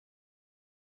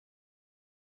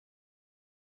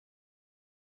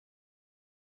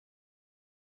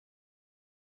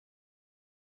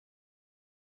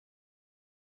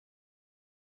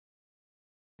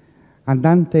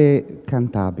Andante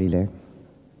Cantabile,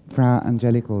 Fra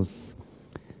Angelico's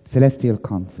Celestial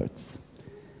Concerts.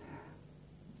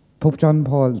 Pope John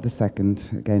Paul II,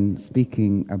 again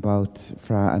speaking about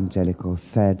Fra Angelico,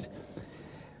 said,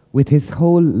 "With his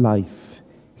whole life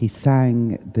he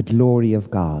sang the glory of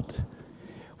God,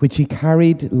 which he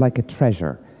carried like a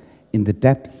treasure in the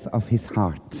depths of his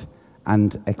heart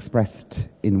and expressed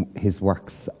in his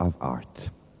works of art."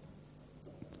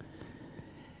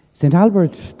 St.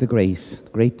 Albert the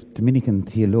great Dominican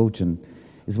theologian,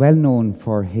 is well known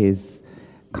for his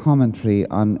commentary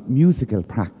on musical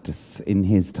practice in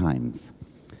his times.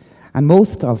 And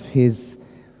most of his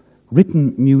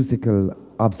written musical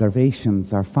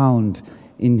observations are found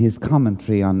in his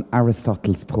commentary on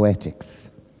Aristotle's Poetics.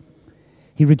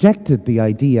 He rejected the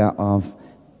idea of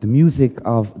the music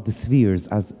of the spheres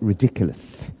as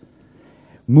ridiculous.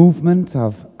 Movement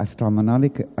of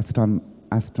astronomical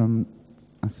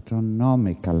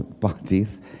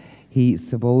bodies, he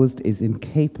supposed, is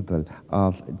incapable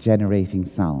of generating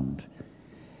sound.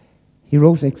 He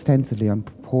wrote extensively on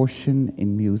proportion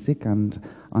in music and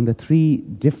on the three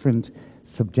different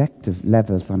subjective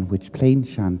levels on which plain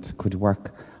chant could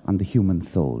work on the human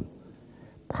soul: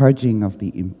 purging of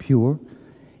the impure,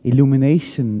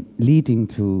 illumination leading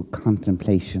to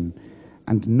contemplation,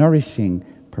 and nourishing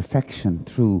perfection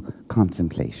through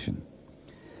contemplation.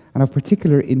 And of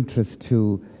particular interest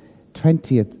to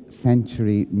 20th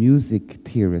century music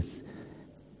theorists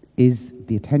is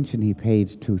the attention he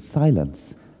paid to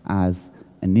silence as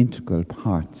an integral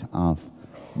part of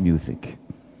music.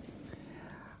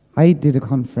 I did a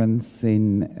conference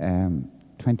in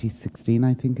 2016,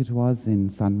 I think it was, in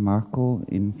San Marco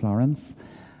in Florence,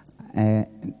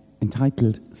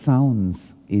 entitled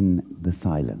Sounds in the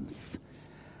Silence.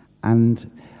 And,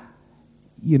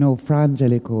 you know, Fra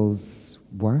Angelico's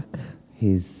work,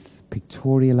 his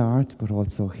pictorial art, but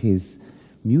also his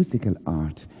musical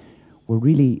art, were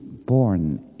really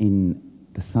born in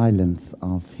the silence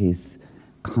of his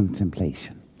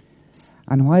contemplation.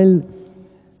 And while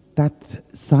that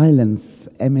silence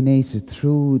emanated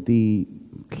through the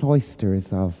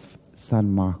cloisters of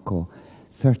San Marco,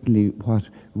 certainly what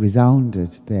resounded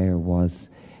there was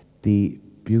the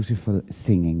beautiful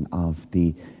singing of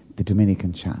the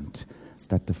Dominican chant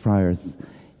that the friars,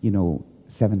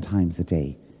 7 times a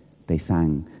day, they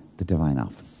sang the Divine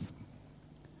Office.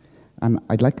 And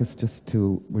I'd like us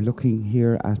we're looking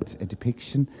here at a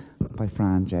depiction by Fra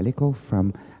Angelico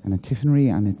from an antiphonary,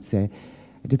 and it's a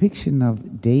depiction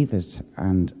of David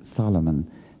and Solomon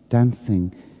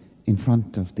dancing in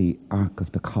front of the Ark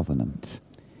of the Covenant.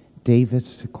 David,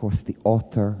 of course, the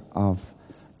author of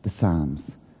the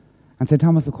Psalms. And St.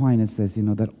 Thomas Aquinas says,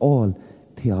 that all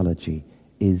theology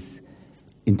is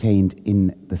contained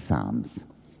in the Psalms.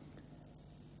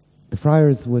 The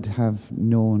friars would have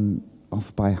known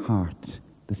off by heart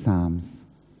the Psalms.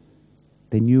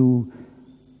 They knew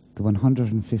the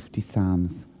 150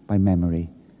 Psalms by memory,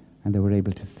 and they were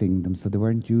able to sing them. So they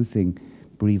weren't using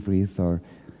breviaries or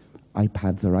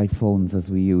iPads or iPhones as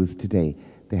we use today.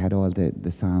 They had all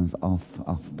the Psalms off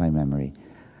by memory.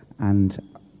 And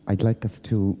I'd like us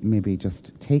to maybe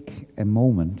just take a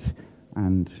moment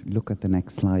and look at the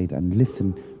next slide and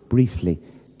listen briefly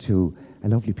to a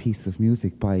lovely piece of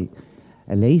music by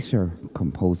a later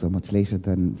composer, much later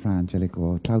than Fra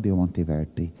Angelico, Claudio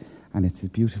Monteverdi, and it's a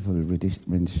beautiful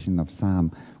rendition of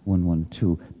Psalm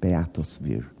 112, Beatus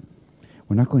vir.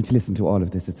 We're not going to listen to all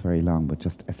of this, it's very long, but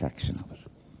just a section of it.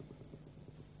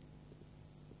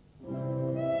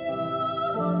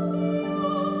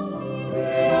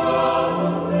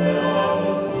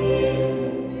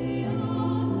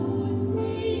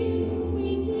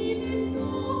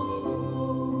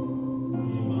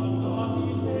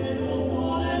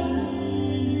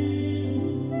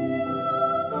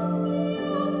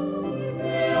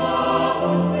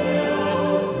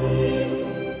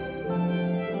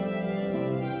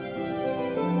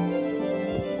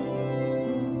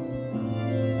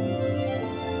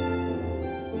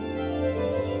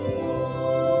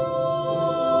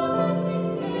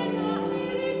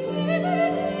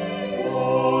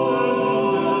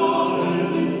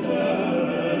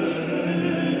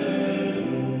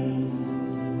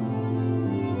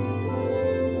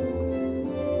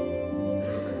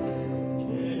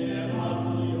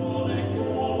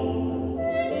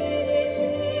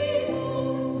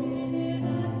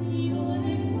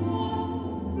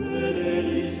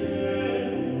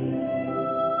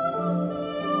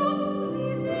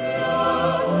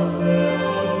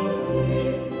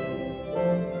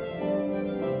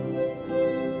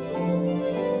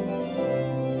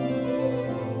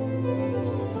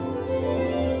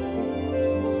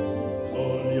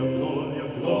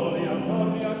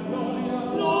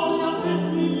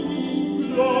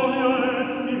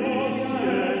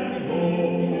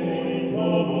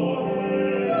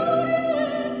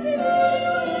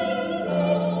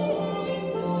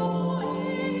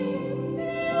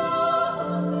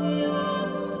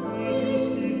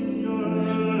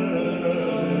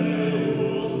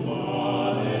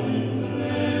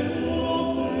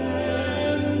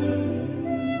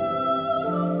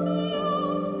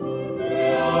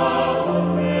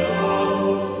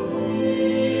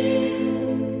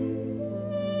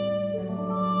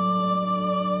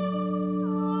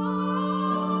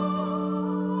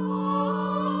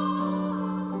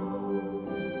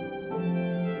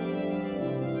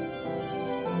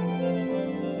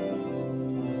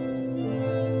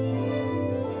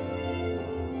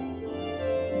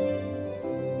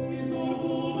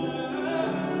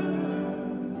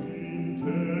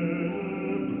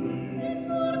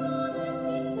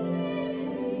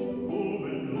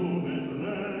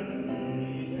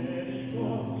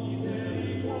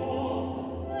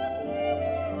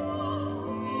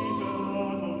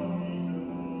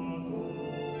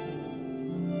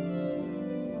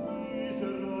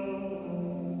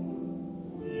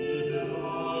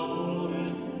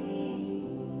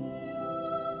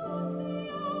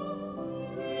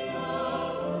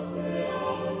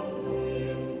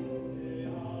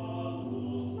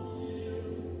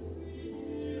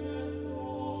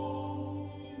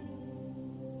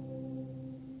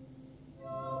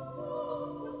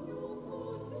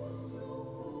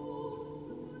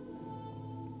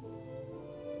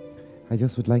 I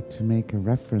just would like to make a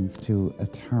reference to a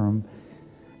term,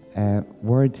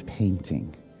 word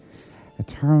painting,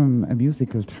 a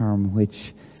musical term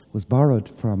which was borrowed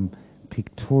from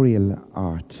pictorial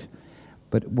art.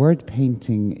 But word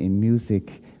painting in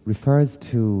music refers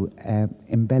to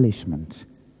embellishment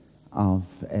of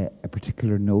a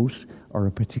particular note or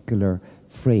a particular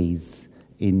phrase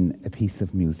in a piece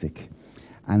of music.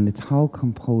 And it's how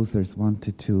composers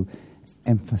wanted to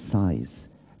emphasize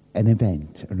an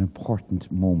event, an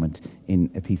important moment in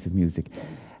a piece of music.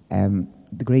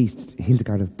 The great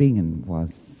Hildegard of Bingen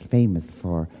was famous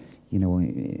for,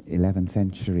 11th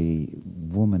century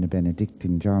woman, a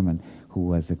Benedictine German, who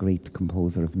was a great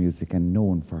composer of music and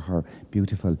known for her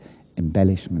beautiful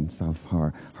embellishments of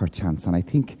her chants. And I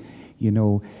think,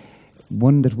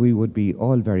 one that we would be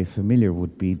all very familiar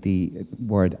would be the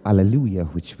word Alleluia,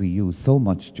 which we use so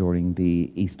much during the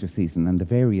Easter season, and the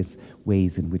various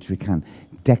ways in which we can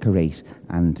decorate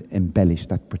and embellish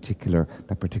that particular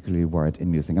word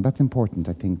in music. And that's important,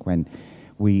 I think, when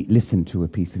we listen to a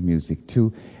piece of music,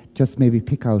 to just maybe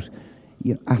pick out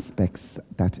aspects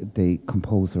that the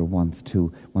composer wants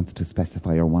to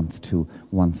specify or wants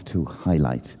to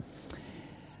highlight.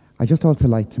 I just also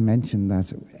like to mention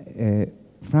that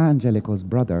Fra Angelico's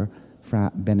brother,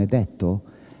 Fra Benedetto,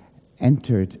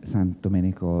 entered San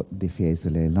Domenico di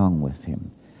Fiesole along with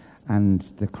him. And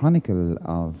the chronicle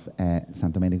of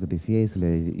San Domenico di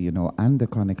Fiesole, and the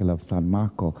chronicle of San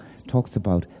Marco talks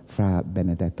about Fra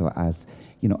Benedetto as,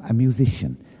 a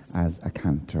musician, as a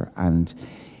cantor. And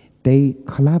they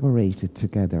collaborated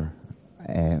together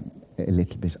a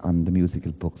little bit on the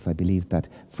musical books. I believe that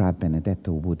Fra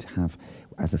Benedetto would have,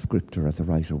 as a scripter, as a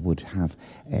writer, would have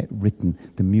written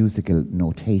the musical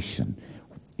notation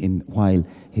while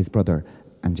his brother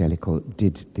Angelico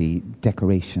did the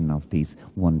decoration of these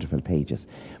wonderful pages.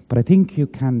 But I think you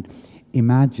can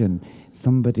imagine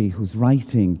somebody who's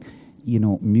writing,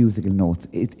 musical notes.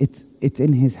 It's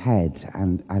in his head,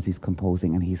 and as he's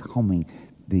composing, and he's humming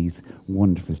these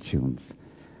wonderful tunes.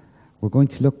 We're going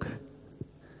to look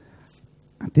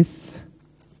at this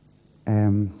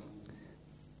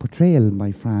portrayal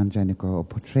by Fra Angelico, a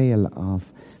portrayal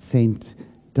of Saint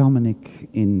Dominic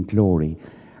in glory.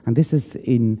 And this is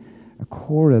in a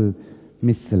choral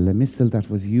missal, a missal that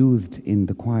was used in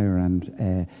the choir,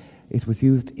 and it was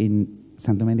used in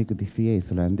San Domenico di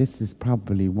Fiesole, and this is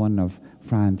probably one of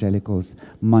Fra Angelico's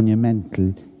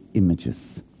monumental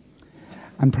images.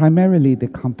 And primarily the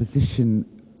composition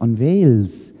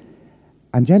unveils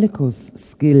Angelico's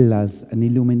skill as an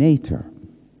illuminator,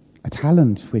 a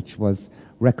talent which was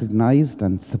recognized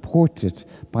and supported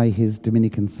by his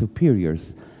Dominican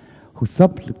superiors, who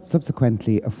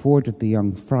subsequently afforded the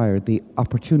young friar the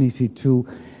opportunity to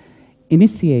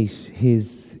initiate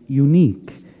his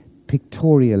unique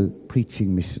pictorial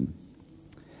preaching mission.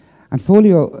 And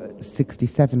folio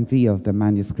 67V of the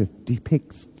manuscript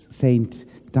depicts Saint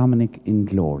Dominic in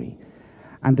glory.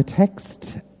 And the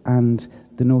text and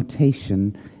the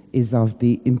notation is of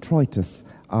the introitus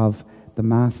of the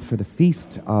Mass for the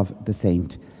feast of the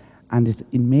saint, and is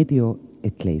in medio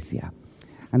ecclesia.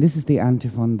 And this is the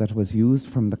antiphon that was used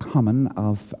from the common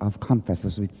of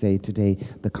confessors, we'd say today,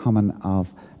 the common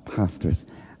of pastors.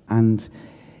 And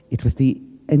it was the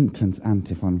entrance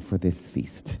antiphon for this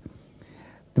feast.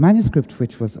 The manuscript,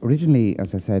 which was originally,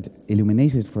 as I said,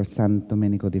 illuminated for San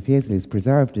Domenico di Fiesole, is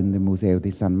preserved in the Museo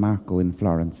di San Marco in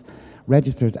Florence,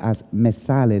 registered as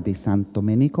Messale di San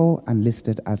Domenico and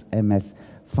listed as MS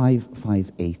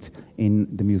 558 in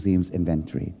the museum's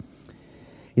inventory.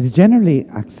 It is generally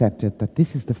accepted that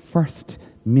this is the first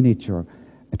miniature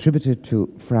attributed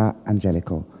to Fra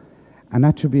Angelico, an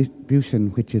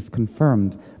attribution which is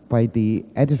confirmed by the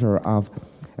editor of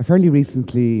a fairly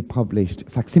recently published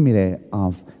facsimile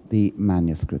of the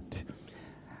manuscript.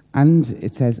 And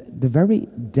it says, the very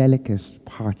delicate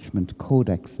parchment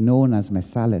codex known as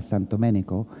Messale San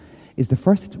Domenico is the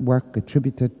first work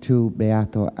attributed to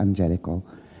Beato Angelico,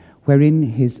 wherein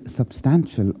his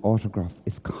substantial autograph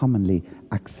is commonly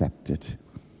accepted.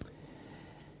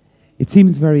 It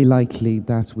seems very likely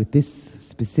that with this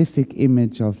specific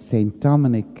image of Saint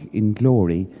Dominic in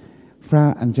glory,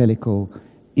 Fra Angelico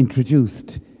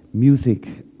introduced music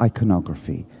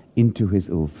iconography into his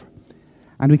oeuvre.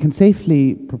 And we can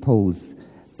safely propose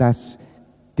that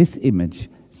this image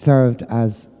served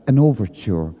as an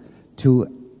overture to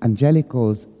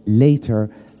Angelico's later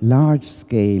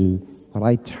large-scale, what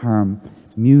I term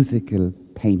musical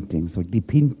paintings, or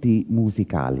dipinti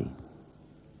musicali.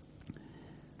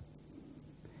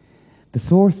 The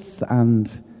source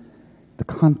and the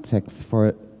context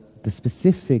for the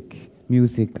specific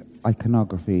music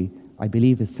iconography, I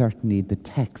believe, is certainly the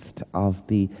text of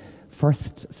the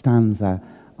first stanza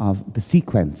of the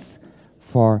sequence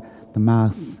for the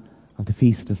Mass of the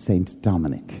Feast of Saint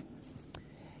Dominic.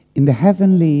 In the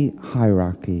heavenly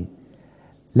hierarchy,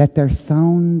 let there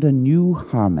sound a new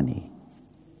harmony,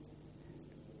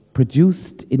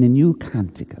 produced in a new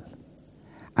canticle,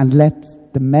 and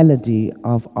let the melody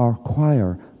of our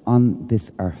choir on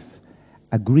this earth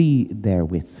agree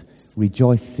therewith,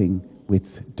 rejoicing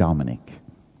with Dominic.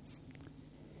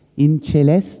 In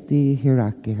celesti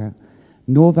hierarchia,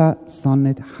 nova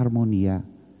sonnet harmonia,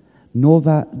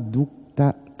 nova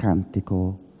ducta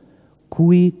cantico,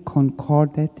 cui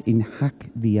concordet in hac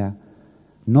via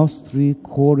nostri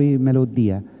cori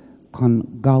melodia con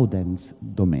gaudens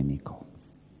Domenico.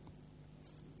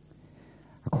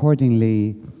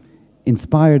 Accordingly,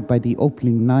 inspired by the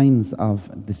opening lines of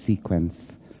the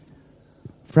sequence,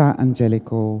 Fra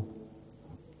Angelico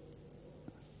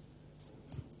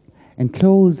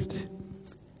enclosed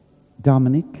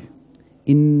Dominic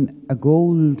in a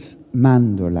gold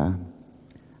mandorla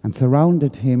and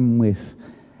surrounded him with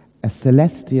a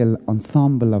celestial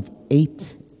ensemble of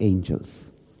 8 angels.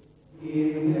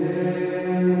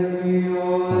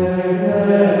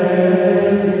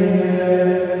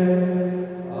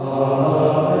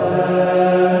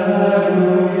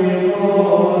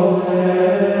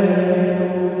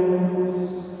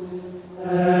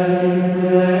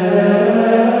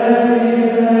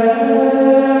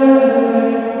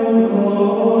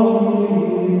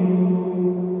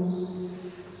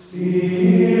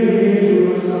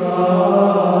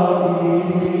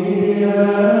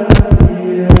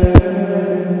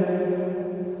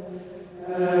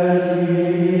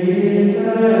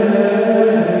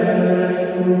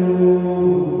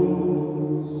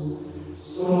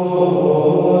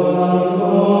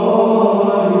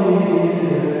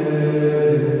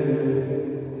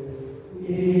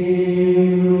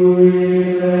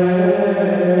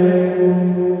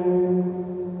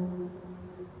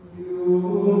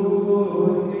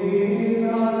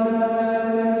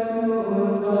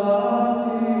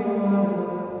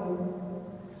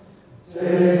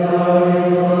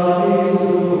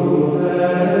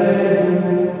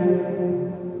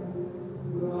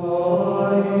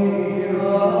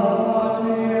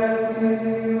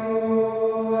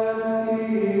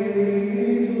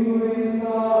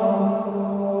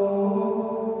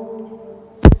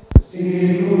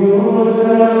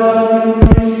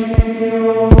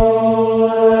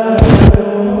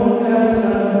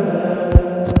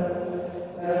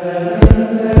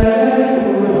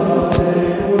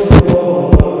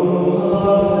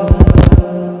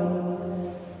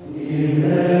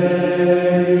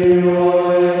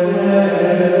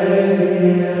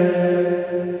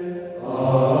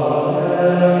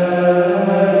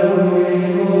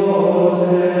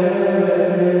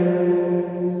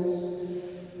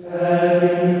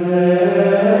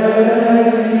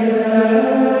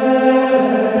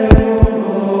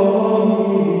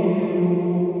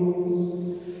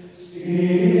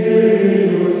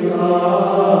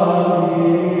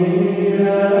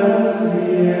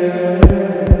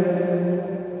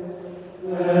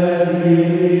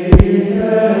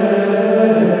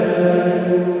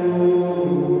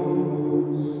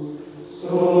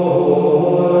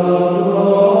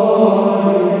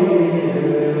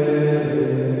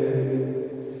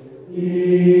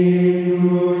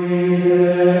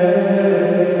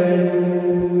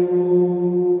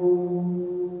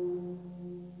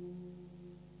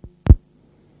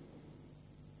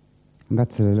 And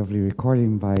that's a lovely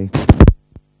recording by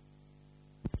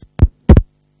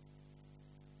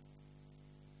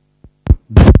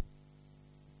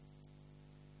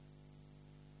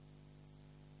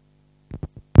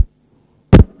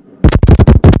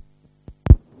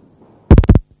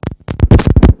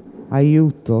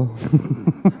Aiuto.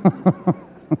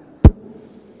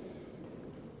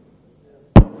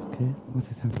 Okay, what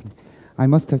is happening? I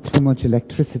must have too much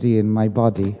electricity in my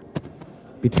body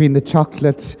between the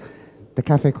chocolate, the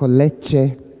cafe con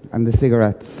leche, and the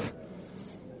cigarettes.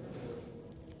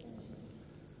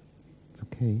 It's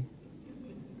okay.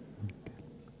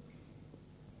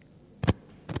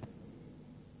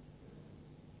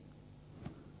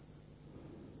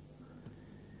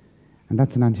 And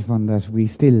that's an antiphon that we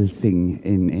still sing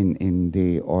in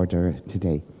the order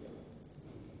today.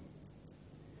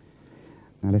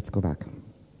 Now let's go back.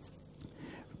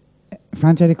 Fra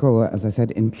Angelico, as I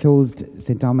said, enclosed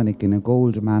St. Dominic in a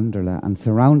gold mandorla and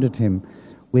surrounded him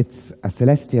with a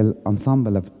celestial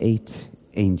ensemble of 8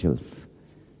 angels.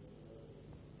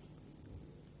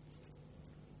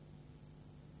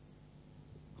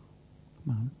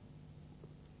 Come on.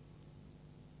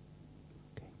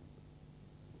 Okay.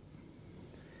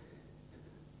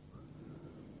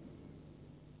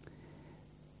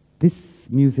 This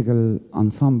musical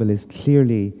ensemble is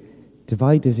clearly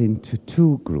divided into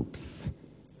two groups.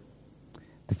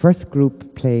 The first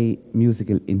group play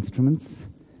musical instruments,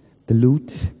 the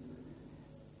lute,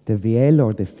 the viol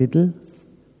or the fiddle,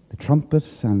 the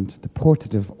trumpet and the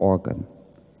portative organ,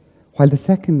 while the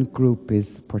second group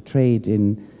is portrayed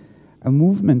in a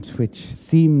movement which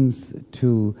seems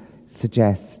to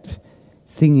suggest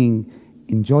singing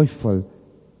in joyful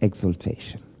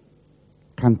exultation.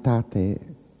 Cantate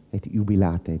et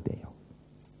jubilate Deo.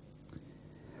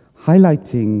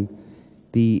 Highlighting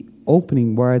the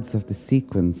opening words of the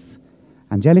sequence,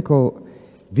 Angelico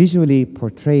visually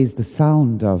portrays the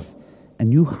sound of a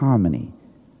new harmony,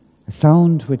 a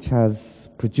sound which has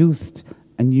produced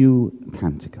a new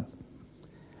canticle.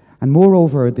 And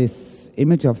moreover, this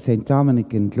image of St.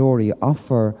 Dominic in glory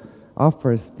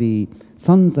offers the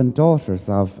sons and daughters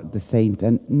of the saint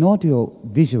an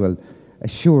audio-visual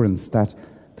assurance that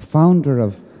the founder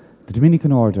of the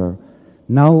Dominican order,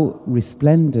 now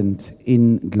resplendent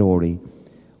in glory,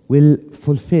 will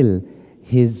fulfill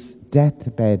his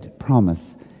deathbed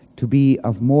promise to be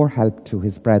of more help to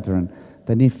his brethren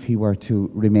than if he were to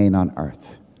remain on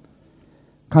earth.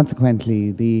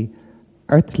 Consequently, the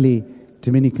earthly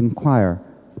Dominican choir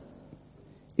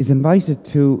is invited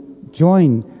to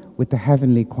join with the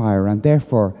heavenly choir, and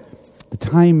therefore the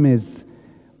time is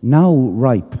now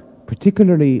ripe,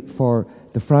 particularly for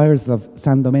the friars of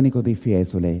San Domenico di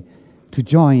Fiesole, to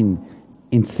join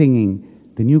in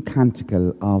singing the new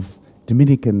canticle of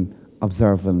Dominican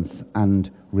observance and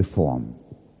reform.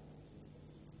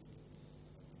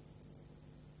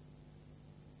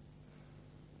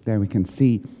 There we can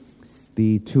see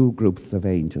the two groups of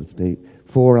angels, the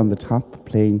four on the top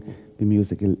playing the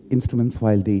musical instruments,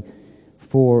 while the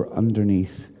four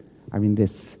underneath are in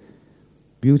this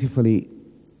beautifully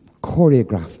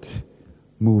choreographed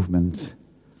movement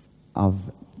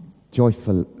of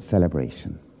joyful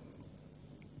celebration.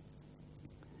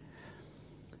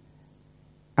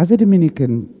 As a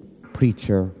Dominican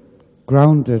preacher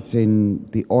grounded in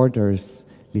the order's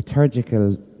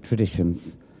liturgical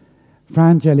traditions, Fra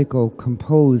Angelico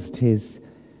composed his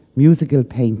musical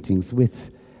paintings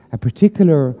with a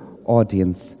particular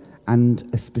audience and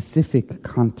a specific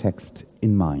context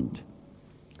in mind.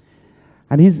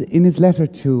 And in his letter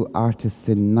to artists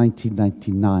in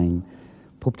 1999,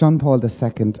 Pope John Paul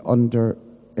II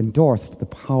endorsed the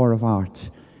power of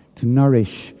art to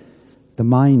nourish the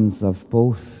minds of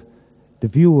both the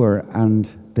viewer and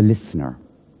the listener.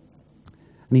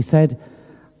 And he said,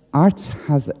 art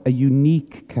has a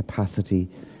unique capacity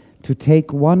to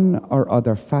take one or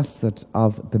other facet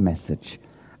of the message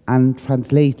and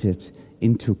translate it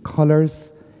into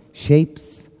colours,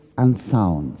 shapes, and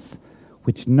sounds,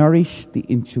 which nourish the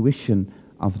intuition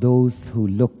of those who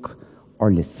look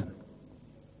or listen.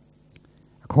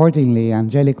 Accordingly,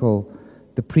 Angelico,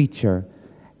 the preacher,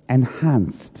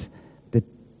 enhanced the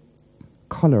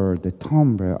colour, the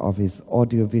timbre of his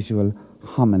audiovisual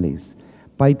homilies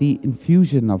by the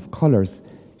infusion of colours,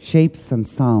 shapes, and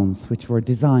sounds which were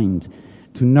designed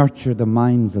to nurture the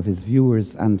minds of his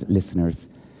viewers and listeners,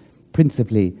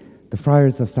 principally the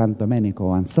friars of San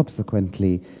Domenico and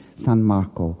subsequently San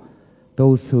Marco,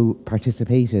 those who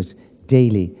participated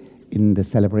daily in the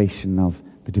celebration of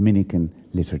the Dominican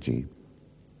liturgy.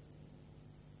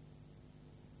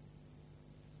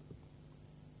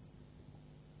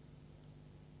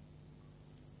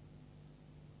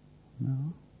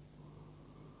 No?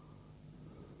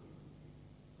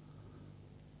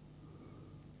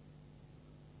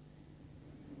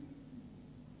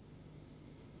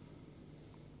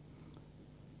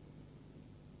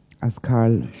 As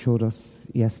Carl showed us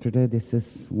yesterday, this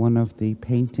is one of the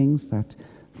paintings that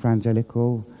Fra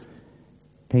Angelico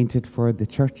painted for the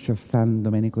church of San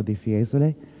Domenico di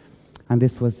Fiesole. And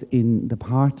this was in the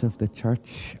part of the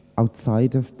church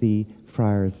outside of the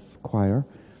friars' choir.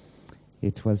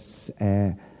 It was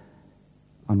on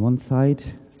one side,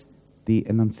 the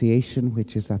Annunciation,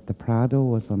 which is at the Prado,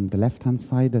 was on the left-hand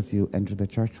side as you enter the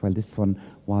church, while this one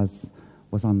was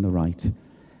on the right.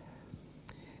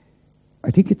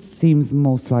 I think it seems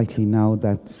most likely now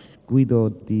that Guido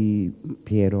di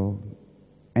Piero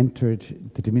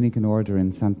entered the Dominican order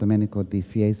in San Domenico di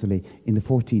Fiesole in the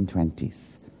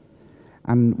 1420s.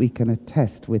 And we can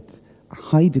attest with a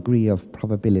high degree of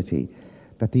probability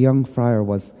that the young friar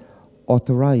was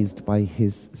authorized by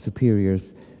his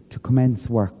superiors to commence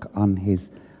work on his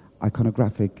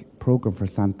iconographic program for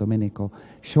San Domenico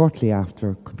shortly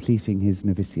after completing his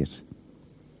novitiate.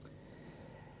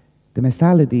 The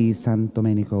Messala di San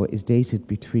Domenico is dated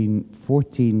between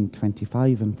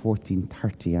 1425 and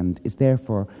 1430 and is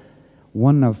therefore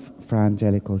one of Fra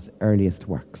Angelico's earliest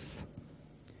works.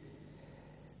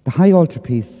 The high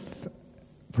altarpiece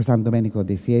for San Domenico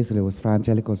di Fiesole was Fra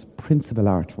Angelico's principal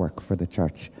artwork for the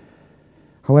church.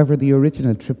 However, the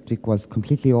original triptych was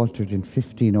completely altered in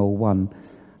 1501,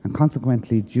 and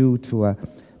consequently, due to a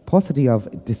paucity of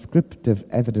descriptive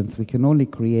evidence, we can only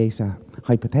create a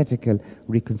hypothetical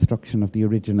reconstruction of the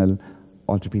original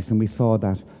altarpiece, and we saw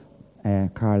that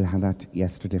Carl had that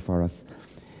yesterday for us.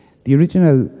 The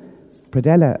original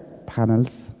predella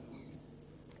panels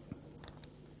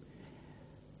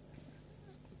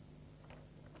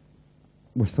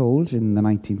were sold in the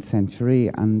 19th century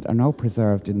and are now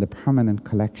preserved in the permanent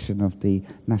collection of the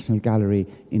National Gallery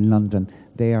in London.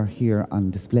 They are here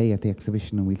on display at the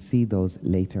exhibition, and we'll see those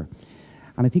later.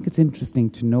 And I think it's interesting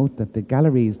to note that the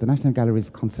National Gallery's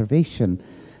Conservation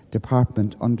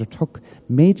Department undertook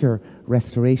major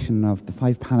restoration of the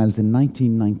 5 panels in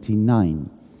 1999.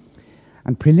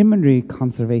 And preliminary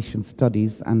conservation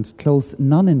studies and close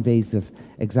non-invasive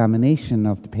examination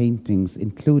of the paintings,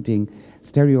 including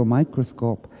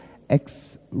stereomicroscope,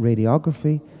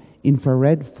 X-radiography,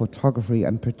 infrared photography,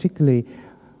 and particularly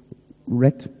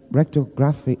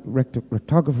rectography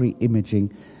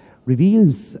imaging,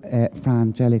 reveals Fra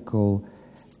Angelico,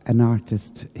 an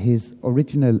artist, his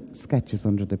original sketches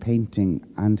under the painting.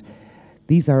 And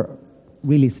these are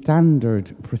really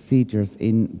standard procedures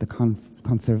in the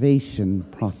conservation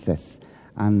process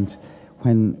and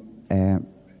when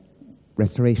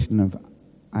restoration of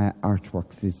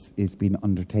artworks is being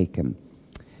undertaken.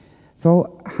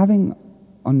 So, having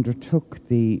undertook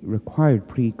the required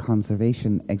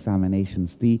pre-conservation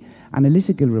examinations, the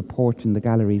analytical report in the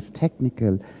gallery's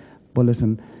technical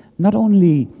bulletin not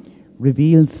only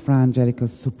reveals Fra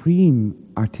Angelico's supreme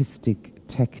artistic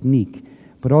technique,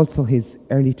 but also his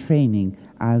early training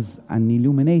as an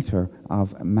illuminator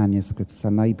of manuscripts.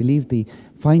 And I believe the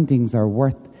findings are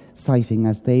worth citing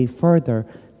as they further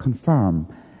confirm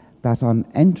that on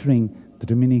entering the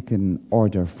Dominican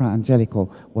order, Fra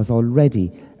Angelico was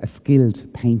already a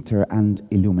skilled painter and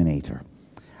illuminator.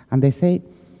 And they say,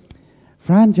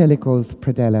 Fra Angelico's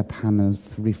predella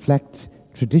panels reflect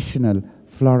traditional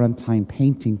Florentine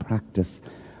painting practice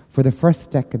for the first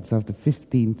decades of the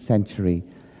 15th century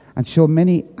and show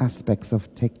many aspects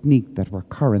of technique that were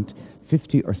current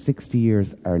 50 or 60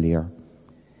 years earlier.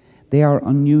 They are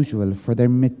unusual for their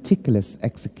meticulous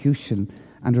execution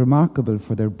and remarkable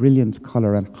for their brilliant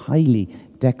colour and highly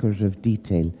decorative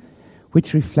detail,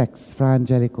 which reflects Fra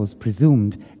Angelico's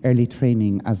presumed early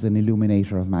training as an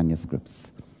illuminator of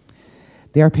manuscripts.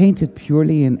 They are painted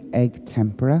purely in egg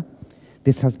tempera.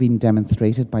 This has been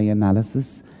demonstrated by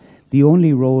analysis. The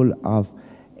only role of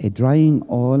a drying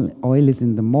oil is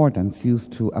in the mordants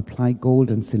used to apply gold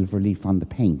and silver leaf on the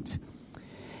paint.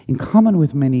 In common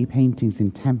with many paintings in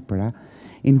tempera,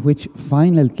 in which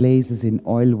final glazes in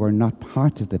oil were not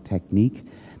part of the technique,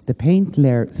 the paint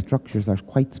layer structures are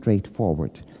quite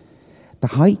straightforward. The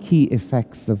high key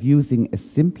effects of using a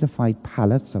simplified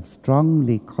palette of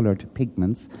strongly coloured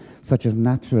pigments, such as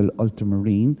natural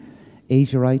ultramarine,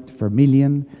 azurite,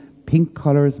 vermilion, pink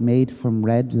colours made from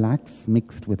red lacs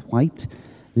mixed with white,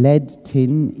 lead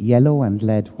tin, yellow and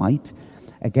lead white,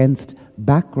 against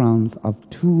backgrounds of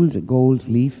tooled gold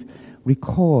leaf,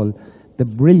 recall the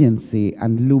brilliancy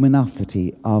and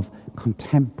luminosity of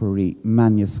contemporary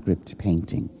manuscript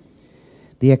painting.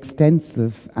 The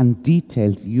extensive and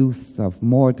detailed use of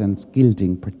mordant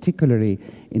gilding, particularly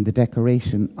in the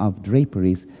decoration of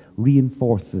draperies,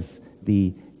 reinforces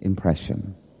the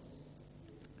impression.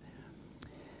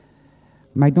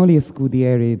 Magnolia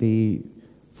Scudieri, the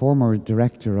former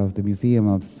director of the Museum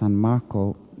of San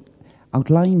Marco,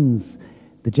 outlines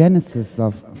the genesis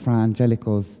of Fra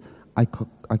Angelico's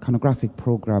iconographic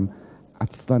program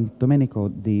at San Domenico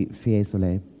di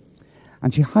Fiesole,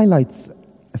 and she highlights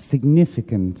a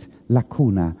significant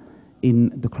lacuna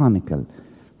in the chronicle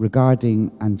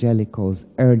regarding Angelico's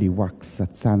early works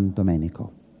at San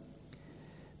Domenico.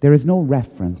 There is no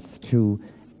reference to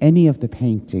any of the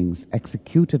paintings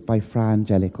executed by Fra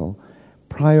Angelico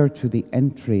prior to the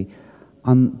entry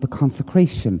on the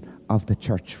consecration of the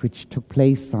church, which took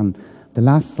place on the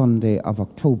last Sunday of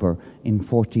October in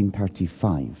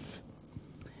 1435.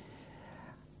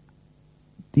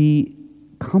 The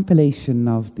compilation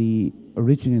of the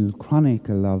original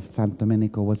chronicle of San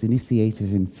Domenico was initiated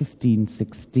in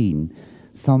 1516,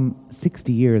 some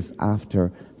 60 years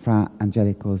after Fra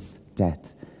Angelico's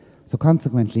death. So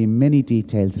consequently, many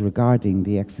details regarding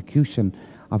the execution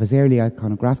of his early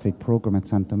iconographic program at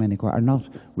San Domenico are not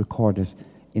recorded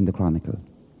in the chronicle.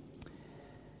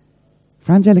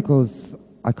 Fra Angelico's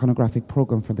iconographic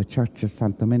program for the Church of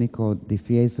San Domenico di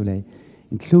Fiesole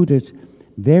included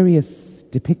various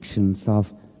depictions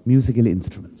of musical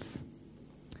instruments.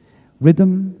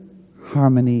 Rhythm,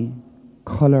 harmony,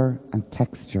 colour and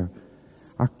texture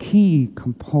are key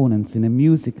components in a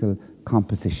musical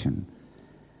composition.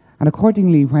 And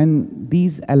accordingly, when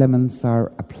these elements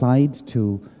are applied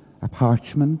to a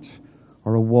parchment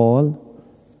or a wall,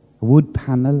 a wood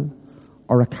panel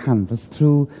or a canvas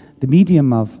through the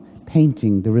medium of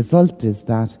painting, the result is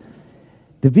that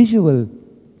the visual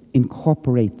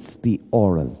incorporates the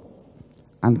oral,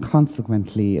 and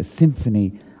consequently a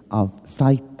symphony of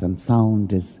sight and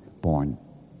sound is born.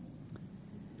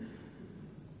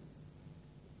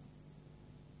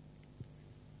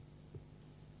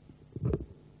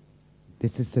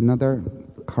 This is another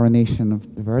coronation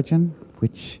of the Virgin,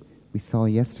 which we saw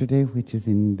yesterday, which is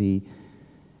in the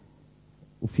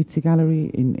Uffizi Gallery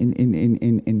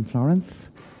in Florence.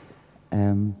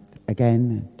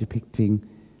 Again, depicting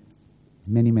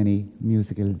many, many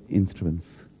musical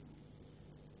instruments.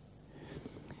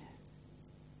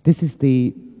 This is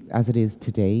as it is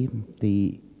today,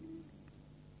 the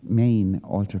main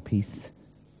altarpiece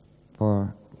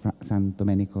for San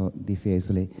Domenico di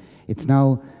Fiesole. It's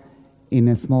now in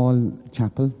a small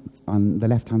chapel on the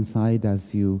left-hand side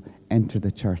as you enter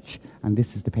the church. And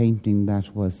this is the painting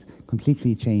that was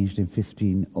completely changed in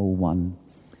 1501.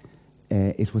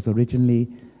 It was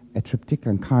originally a triptych,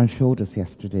 and Carl showed us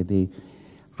yesterday the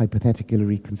hypothetical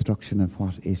reconstruction of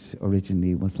what it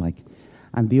originally was like.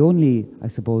 And the only, I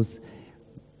suppose,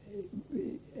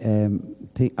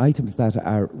 items that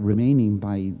are remaining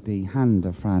by the hand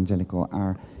of Fra Angelico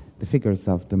are the figures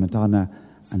of the Madonna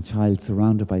and Child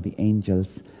surrounded by the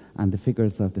angels, and the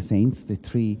figures of the saints, the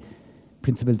three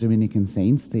principal Dominican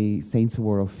saints, the saints who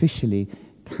were officially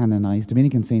canonized,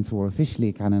 Dominican saints who were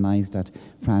officially canonized at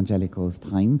Fra Angelico's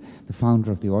time. The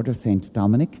founder of the order, Saint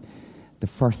Dominic, the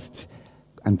first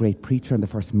and great preacher and the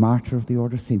first martyr of the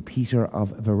order, Saint Peter of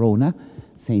Verona,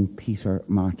 Saint Peter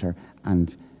Martyr,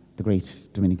 and the great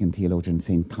Dominican theologian,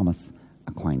 Saint Thomas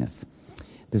Aquinas.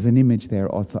 There's an image there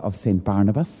also of Saint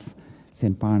Barnabas,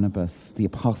 the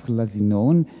apostle, as he's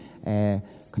known,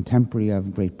 contemporary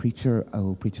of great preacher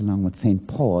who preached along with Saint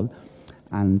Paul.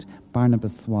 And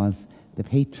Barnabas was the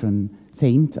patron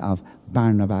saint of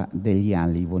Barnaba degli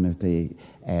Alli, one of the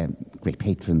great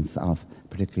patrons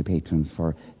particularly patrons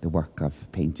for the work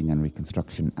of painting and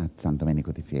reconstruction at San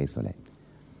Domenico di Fiesole.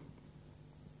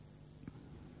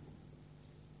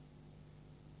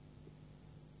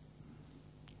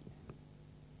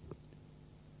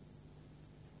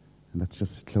 And that's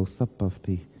just a close-up of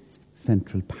the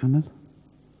central panel.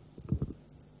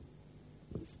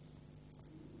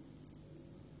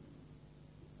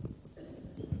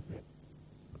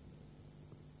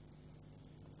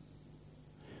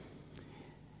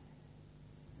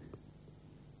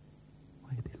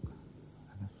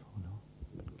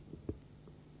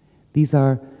 These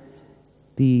are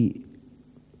the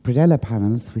predella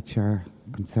panels, which are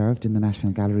conserved in the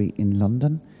National Gallery in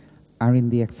London, are in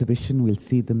the exhibition. We'll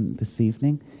see them this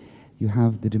evening. You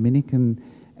have the Dominican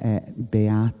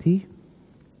Beati,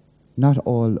 not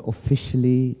all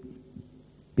officially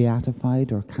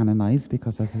beatified or canonized,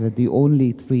 because, as I said, the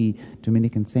only three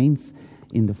Dominican saints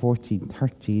in the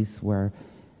 1430s were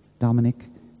Dominic,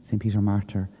 St. Peter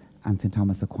Martyr, and St.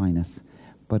 Thomas Aquinas.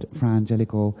 But Fra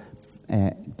Angelico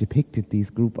depicted these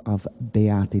group of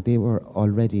beati. They were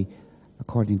already,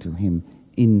 according to him,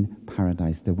 in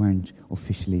paradise. They weren't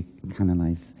officially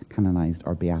canonized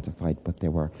or beatified, but they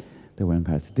were in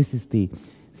paradise. This is the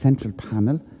central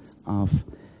panel of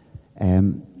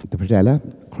the predella,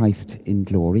 Christ in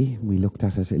Glory. We looked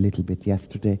at it a little bit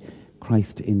yesterday.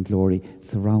 Christ in Glory,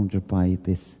 surrounded by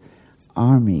this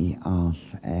army of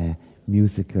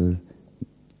musical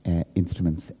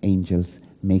instruments, angels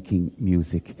making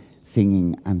music,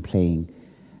 singing and playing,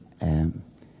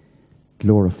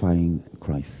 glorifying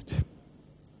Christ.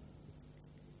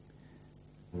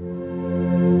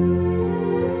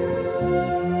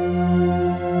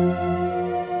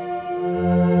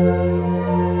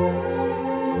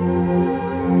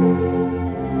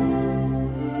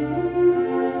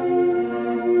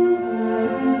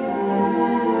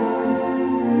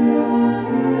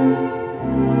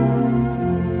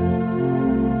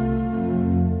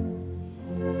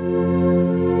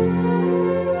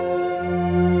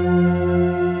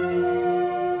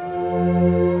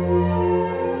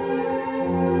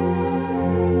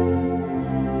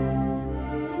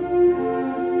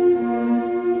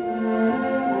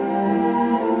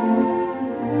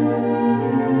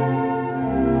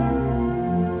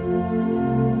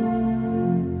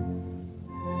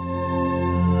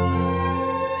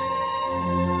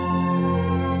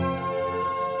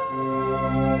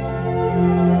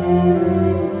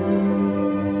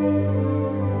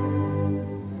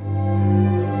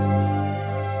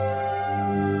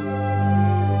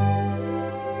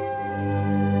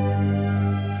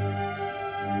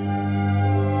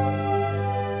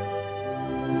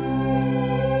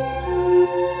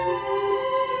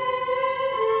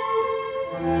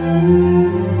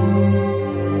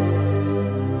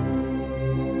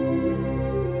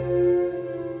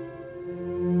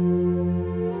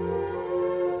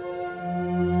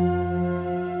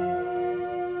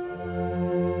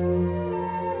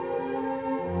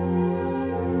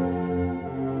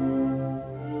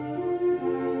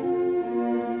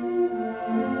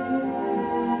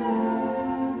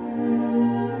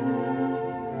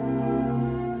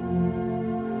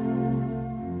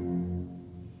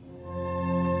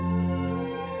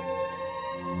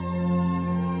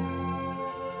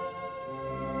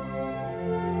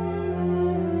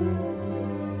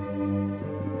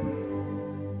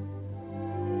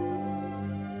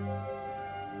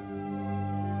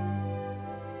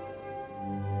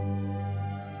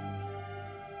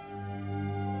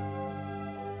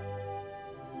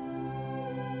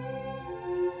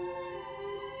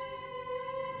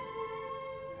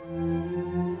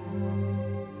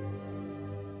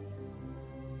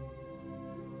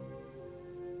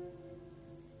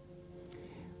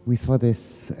 We saw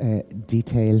this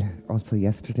detail also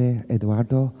yesterday.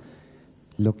 Eduardo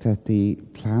looked at the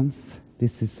plants.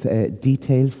 This is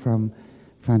detail from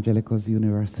Fra Angelico's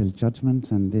Universal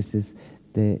Judgment, and this is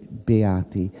the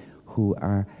Beati who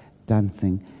are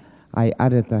dancing. I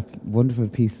added that wonderful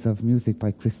piece of music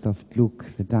by Christoph Gluck,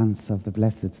 the Dance of the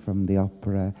Blessed from the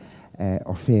opera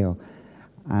Orfeo.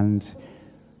 And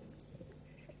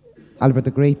Albert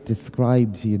the Great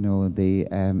described, the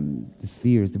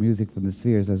spheres, the music from the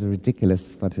spheres as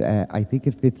ridiculous, but I think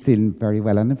it fits in very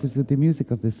well. And it was the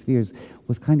music of the spheres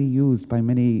was kind of used by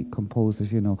many composers,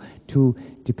 to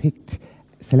depict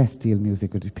celestial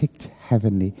music or depict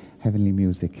heavenly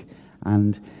music.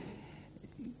 And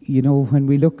when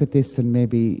we look at this and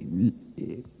maybe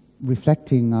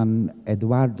reflecting on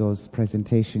Eduardo's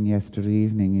presentation yesterday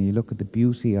evening, and you look at the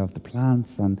beauty of the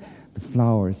plants and the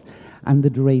flowers and the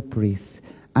draperies,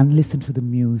 and listen to the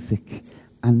music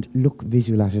and look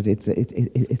visual at it,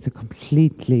 it's a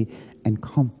completely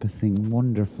encompassing,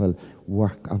 wonderful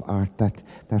work of art that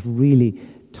really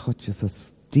touches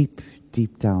us deep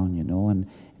down, And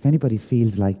if anybody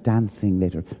feels like dancing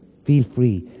later, feel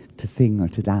free to sing or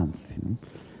to dance,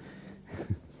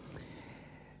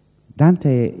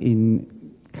 Dante, in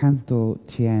Canto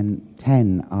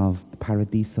 10 of the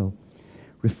Paradiso,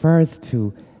 refers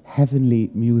to heavenly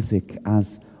music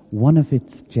as one of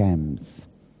its gems.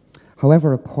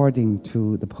 However, according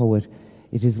to the poet,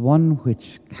 it is one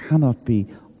which cannot be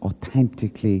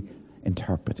authentically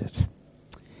interpreted.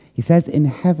 He says, "In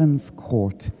heaven's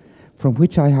court, from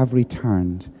which I have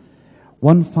returned,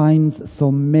 one finds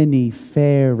so many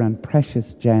fair and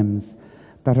precious gems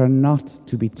that are not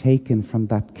to be taken from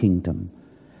that kingdom.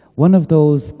 One of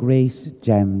those great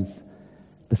gems,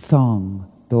 the song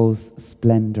those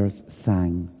splendors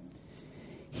sang.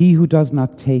 He who does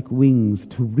not take wings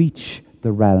to reach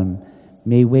the realm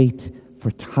may wait for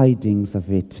tidings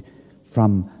of it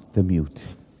from the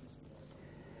mute."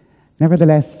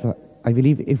 Nevertheless, I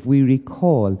believe if we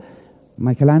recall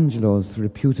Michelangelo's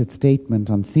reputed statement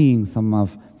on seeing some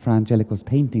of Fra Angelico's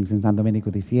paintings in San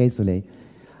Domenico di Fiesole,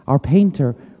 our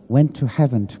painter went to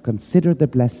heaven to consider the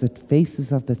blessed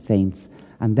faces of the saints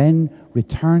and then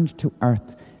returned to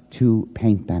earth to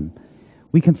paint them.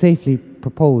 We can safely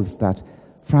propose that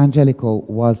Fra Angelico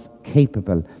was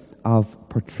capable of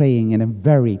portraying in a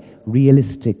very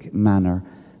realistic manner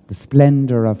the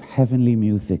splendor of heavenly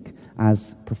music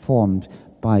as performed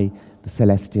by the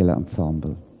celestial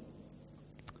ensemble.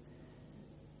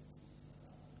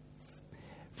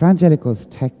 Fra Angelico's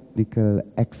technical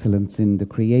excellence in the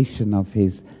creation of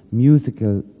his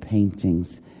musical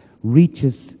paintings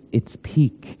reaches its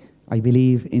peak, I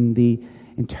believe, in his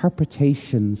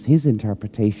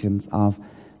interpretations of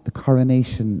the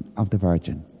coronation of the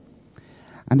Virgin.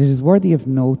 And it is worthy of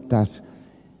note that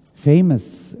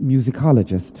famous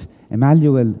musicologist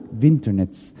Emanuel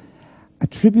Winternitz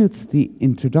attributes the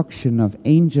introduction of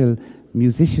angel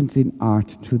musicians in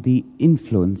art to the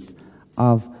influence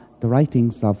of the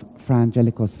writings of Fra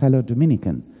Angelico's fellow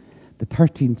Dominican, the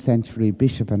 13th century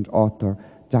bishop and author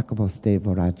Jacobus de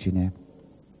Voragine.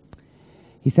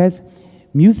 He says,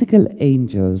 "Musical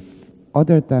angels,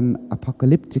 other than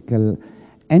apocalyptical,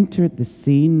 entered the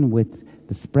scene with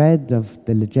the spread of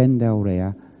the Legenda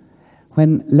Aurea,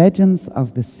 when legends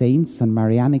of the saints and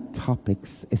Marianic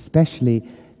topics, especially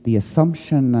the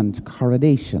Assumption and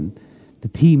Coronation, the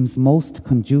themes most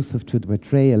conducive to the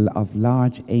portrayal of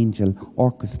large angel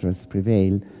orchestras,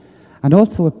 prevail, and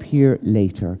also appear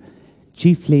later,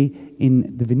 chiefly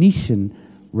in the Venetian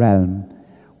realm,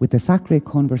 with the Sacre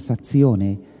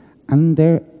Conversazione and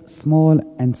their small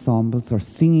ensembles or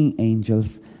singing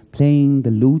angels playing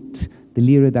the lute, the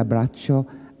lira d'abbraccio,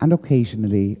 and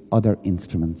occasionally other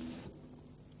instruments."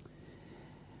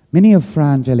 Many of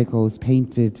Fra Angelico's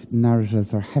painted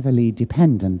narratives are heavily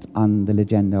dependent on the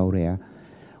Legenda Aurea,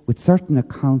 with certain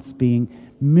accounts being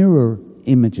mirror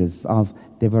images of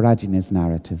de Voragine's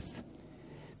narratives.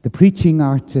 The preaching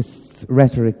artist's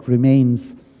rhetoric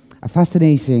remains a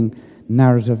fascinating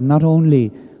narrative not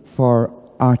only for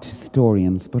art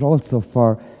historians but also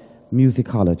for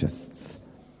musicologists.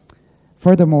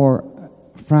 Furthermore,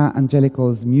 Fra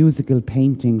Angelico's musical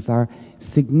paintings are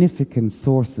significant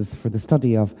sources for the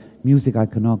study of music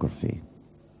iconography.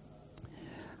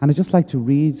 And I'd just like to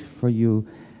read for you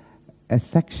a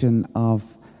section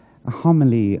of a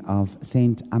homily of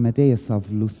Saint Amadeus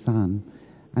of Lausanne.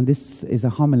 And this is a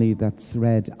homily that's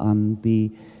read on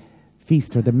the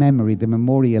feast or the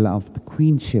memorial of the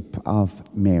queenship of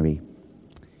Mary.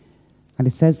 And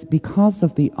it says, "Because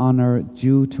of the honor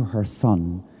due to her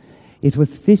son, it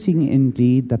was fitting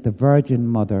indeed that the Virgin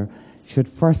Mother should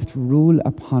first rule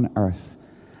upon earth,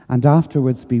 and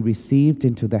afterwards be received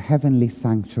into the heavenly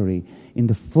sanctuary in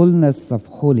the fullness of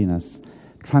holiness,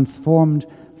 transformed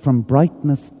from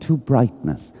brightness to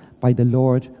brightness by the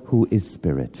Lord who is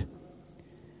Spirit.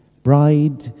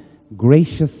 Bride,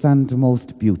 gracious and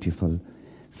most beautiful,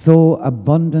 so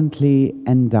abundantly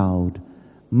endowed,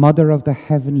 mother of the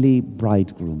heavenly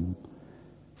bridegroom,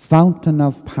 fountain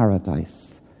of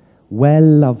paradise,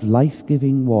 well of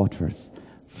life-giving waters,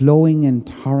 flowing in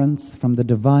torrents from the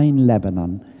divine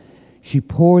Lebanon, she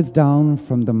pours down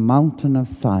from the mountain of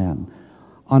Zion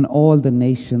on all the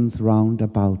nations round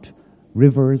about,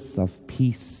 rivers of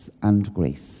peace and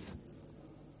grace.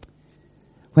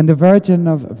 When the Virgin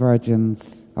of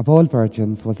all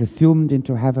virgins, was assumed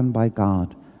into heaven by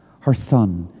God, her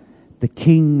Son, the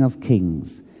King of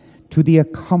kings, to the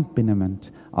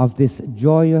accompaniment of this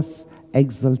joyous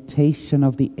exultation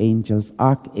of the angels,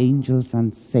 archangels,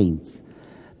 and saints,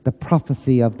 the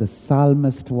prophecy of the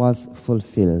psalmist was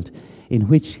fulfilled, in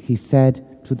which he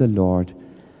said to the Lord,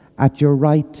 "At your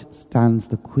right stands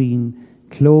the Queen,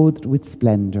 clothed with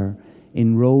splendor,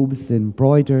 in robes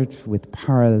embroidered with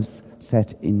pearls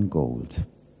set in gold."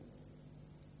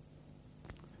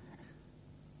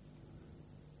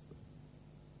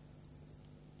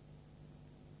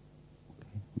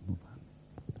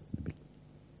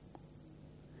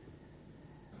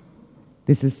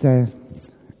 This is a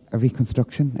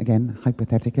reconstruction, again,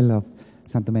 hypothetical, of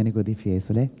San Domenico di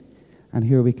Fiesole. And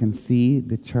here we can see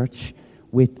the church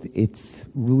with its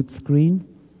rood screen,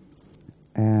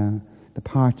 the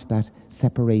part that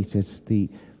separated the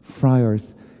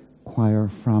friars' choir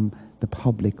from the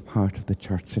public part of the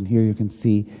church. And here you can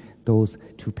see those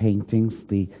two paintings,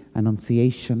 the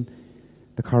Annunciation,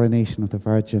 the coronation of the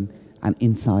Virgin, and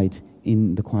inside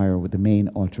in the choir with the main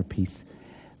altarpiece.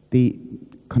 The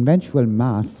conventual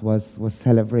Mass was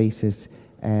celebrated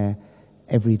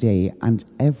every day, and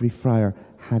every friar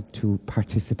had to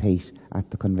participate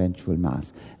at the conventual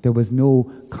Mass. There was no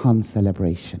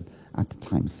con-celebration at the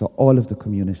time, so all of the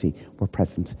community were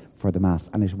present for the Mass,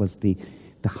 and it was the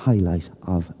highlight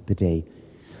of the day.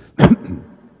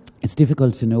 It's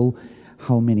difficult to know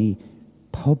how many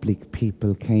public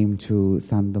people came to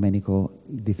San Domenico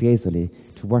di Fiesole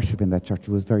to worship in that church. It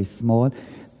was very small.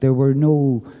 There were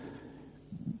no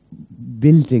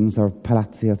buildings or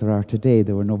palazzi as there are today.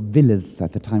 There were no villas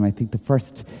at the time. I think the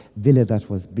first villa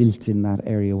that was built in that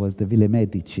area was the Villa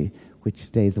Medici, which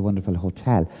today is a wonderful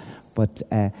hotel. But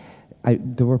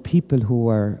there were people who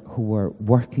were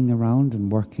working around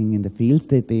and working in the fields.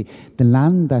 The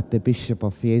land that the Bishop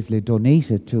of Fiesole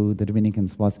donated to the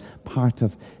Dominicans was part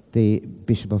of the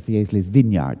Bishop of Fiesole's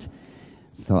vineyard.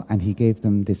 So, and he gave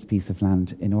them this piece of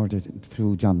land in order,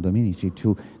 through John Dominici,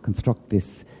 to construct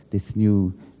this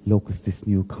new locus, this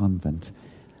new convent.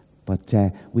 But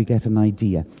we get an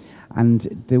idea. And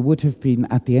there would have been,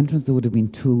 at the entrance, there would have been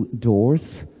two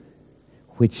doors,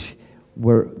 which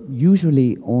were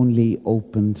usually only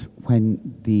opened when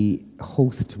the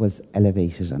host was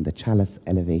elevated and the chalice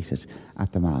elevated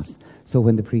at the Mass. So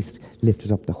when the priest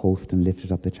lifted up the host and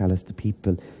lifted up the chalice, the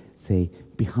people, say,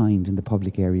 behind in the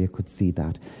public area could see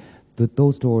that.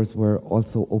 Those doors were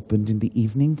also opened in the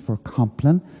evening for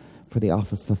Compline, for the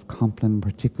office of Compline,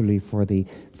 particularly for the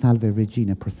Salve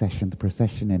Regina procession, the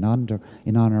procession in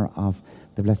honor of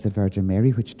the Blessed Virgin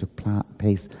Mary, which took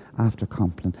place after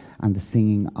Compline, and the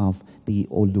singing of the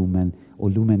O Lumen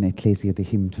Ecclesia, the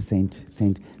hymn to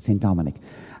Saint Dominic.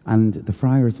 And the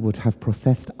friars would have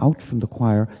processed out from the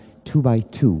choir 2 by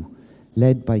 2,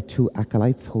 led by 2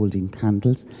 acolytes holding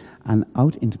candles, and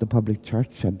out into the public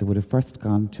church. And they would have first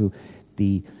gone to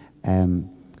the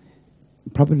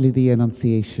probably the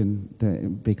Annunciation,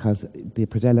 because the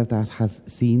predella of that has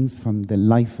scenes from the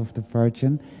life of the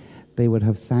Virgin. They would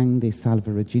have sang the Salve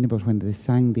Regina, but when they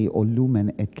sang the O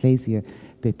Lumen Ecclesia,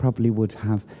 they probably would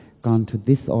have gone to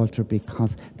this altar,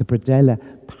 because the predella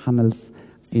panels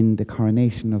in the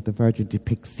coronation of the Virgin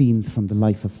depict scenes from the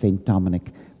life of Saint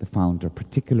Dominic, the founder,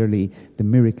 particularly the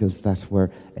miracles that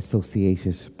were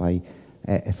associated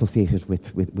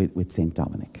with Saint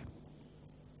Dominic.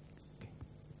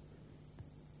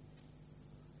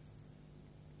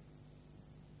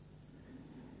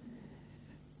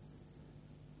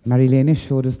 Marilene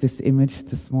showed us this image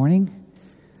this morning,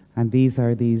 and these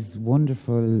are these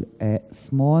wonderful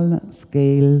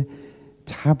small-scale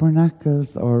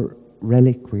tabernacles or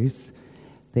reliquaries.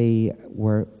 They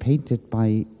were painted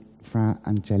by Fra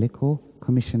Angelico,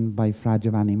 commissioned by Fra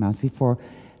Giovanni Masi for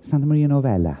Santa Maria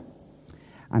Novella,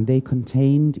 and they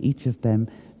contained, each of them,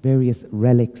 various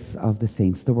relics of the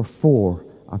saints. There were 4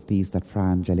 of these that Fra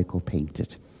Angelico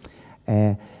painted.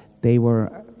 They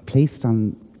were placed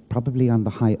on probably on the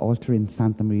high altar in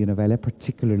Santa Maria Novella,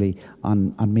 particularly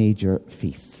on major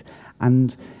feasts.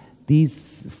 And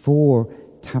these 4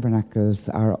 tabernacles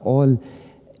are all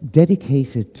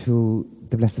dedicated to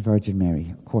the Blessed Virgin Mary.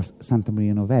 Of course, Santa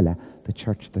Maria Novella, the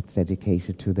church that's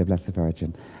dedicated to the Blessed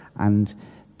Virgin. And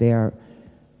they are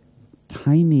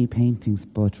tiny paintings,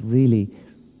 but really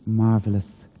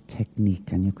marvelous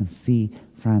technique. And you can see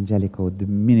Fra Angelico, the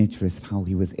miniaturist, how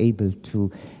he was able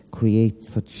to create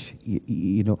such,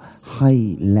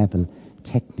 high-level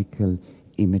technical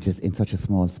images in such a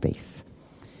small space.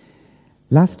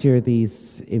 Last year,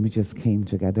 these images came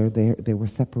together. They were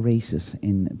separated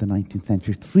in the 19th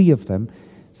century. 3 of them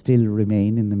still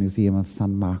remain in the Museum of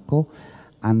San Marco,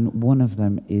 and one of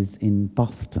them is in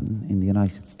Boston, in the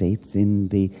United States, in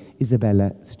the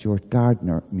Isabella Stewart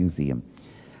Gardner Museum,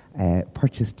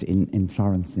 purchased in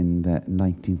Florence in the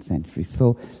 19th century.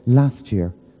 So last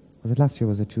year,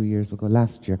 was it 2 years ago?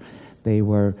 Last year, they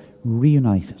were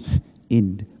reunited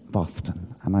in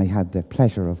Boston, and I had the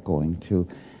pleasure of going to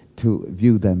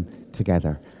view them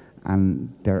together,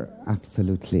 and they're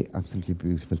absolutely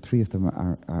beautiful. 3 of them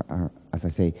are, as I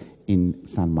say, in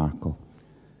San Marco.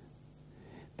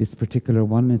 This particular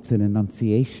one, it's an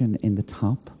Annunciation in the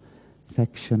top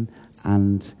section,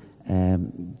 and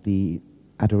the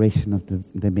Adoration of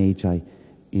the Magi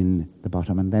in the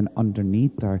bottom, and then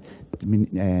underneath are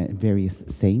various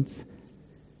saints.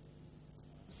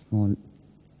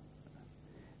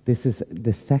 This is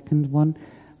the second one.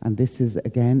 And this is,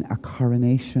 again, a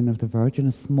coronation of the Virgin,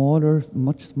 a smaller,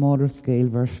 much smaller scale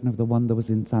version of the one that was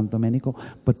in San Domenico,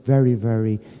 but very,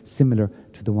 very similar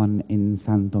to the one in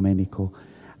San Domenico.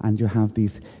 And you have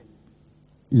these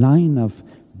line of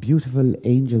beautiful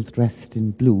angels dressed in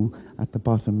blue at the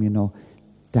bottom,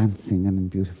 dancing and in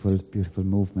beautiful, beautiful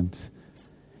movement.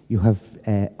 You have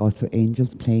also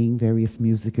angels playing various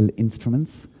musical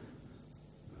instruments.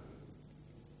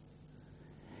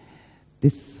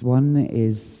 This one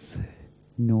is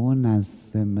known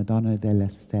as the Madonna della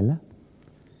Stella,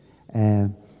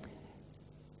 an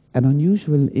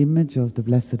unusual image of the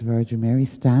Blessed Virgin Mary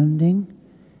standing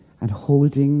and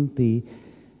holding the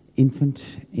infant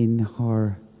in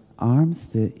her arms,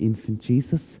 the infant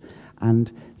Jesus,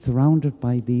 and surrounded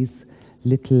by these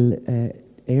little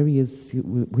areas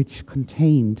which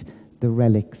contained the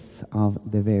relics of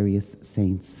the various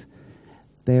saints.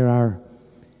 There are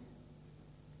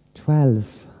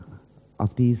 12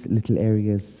 of these little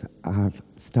areas have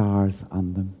stars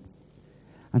on them.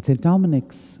 And St.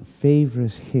 Dominic's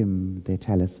favourite hymn, they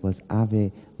tell us, was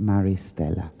Ave Maris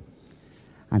Stella.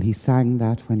 And he sang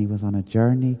that when he was on a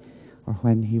journey or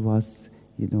when he was,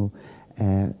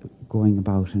 going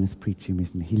about in his preaching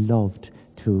mission. He loved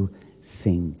to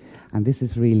sing. And this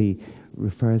is really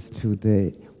refers to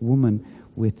the woman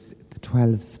with the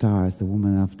 12 stars, the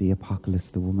woman of the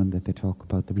Apocalypse, the woman that they talk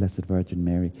about, the Blessed Virgin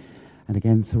Mary. And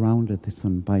again, surrounded, this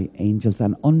one, by angels.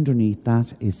 And underneath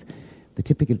that is the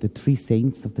 3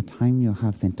 saints of the time. You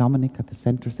have St. Dominic at the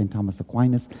centre, St. Thomas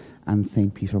Aquinas, and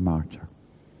St. Peter Martyr.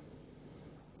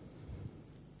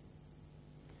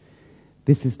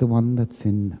 This is the one that's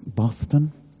in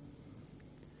Boston.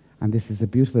 And this is a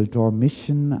beautiful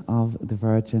Dormition of the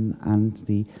Virgin and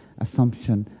the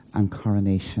Assumption and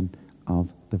Coronation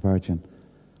of the Virgin.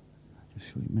 I'll just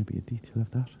show you maybe a detail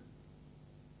of that.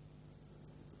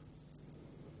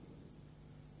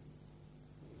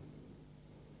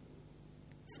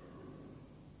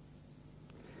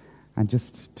 And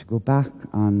just to go back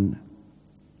on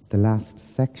the last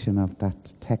section of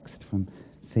that text from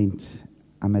St.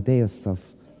 Amadeus of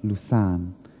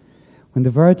Lucerne, when the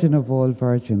Virgin of all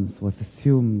virgins was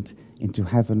assumed into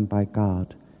heaven by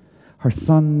God, her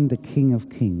Son, the King of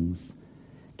Kings,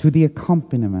 to the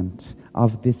accompaniment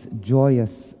of this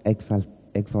joyous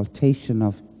exaltation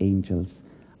of angels,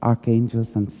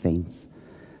 archangels and saints,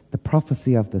 the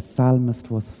prophecy of the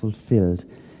psalmist was fulfilled,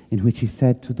 in which he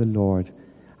said to the Lord,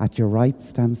 "At your right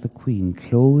stands the Queen,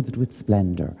 clothed with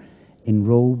splendor, in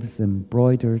robes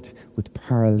embroidered with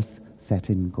pearls set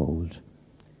in gold."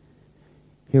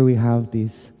 Here we have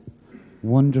these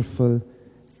wonderful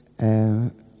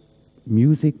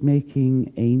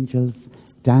music-making angels,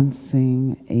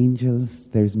 dancing angels.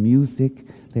 There's music,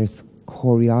 there's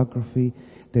choreography,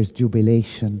 there's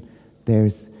jubilation,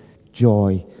 there's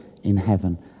joy in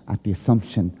heaven at the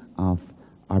Assumption of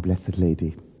our Blessed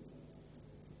Lady.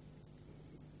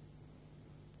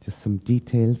 Just some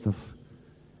details of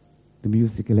the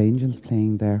musical angels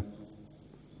playing there.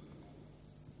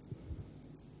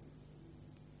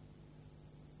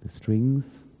 The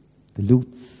strings, the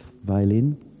lutes,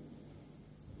 violin.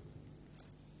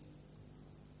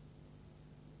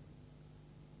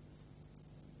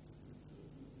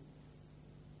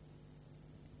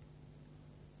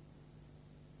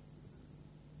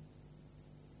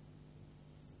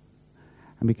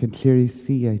 And we can clearly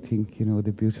see, I think,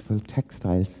 the beautiful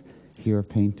textiles here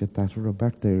painted that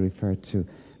Roberta referred to,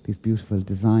 these beautiful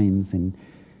designs in,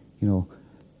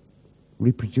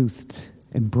 reproduced,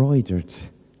 embroidered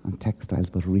on textiles,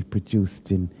 but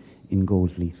reproduced in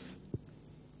gold leaf.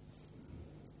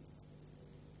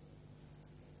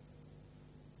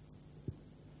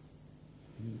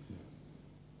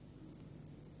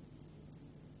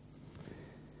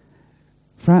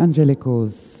 Fra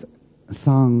Angelico's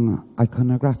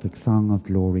iconographic Song of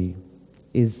Glory,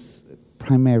 is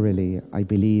primarily, I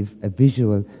believe, a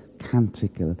visual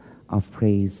canticle of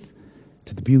praise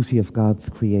to the beauty of God's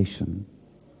creation.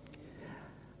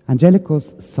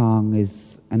 Angelico's song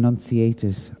is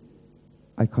enunciated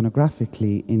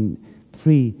iconographically in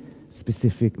 3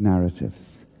 specific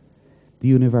narratives: the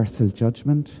universal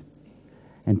judgment,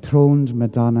 enthroned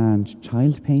Madonna and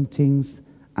child paintings,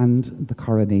 and the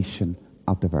coronation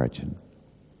of the Virgin.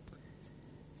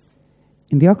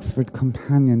 In the Oxford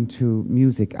Companion to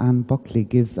Music, Anne Buckley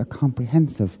gives a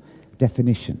comprehensive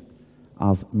definition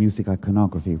of music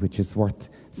iconography, which is worth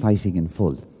citing in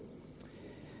full.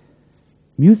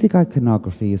 Music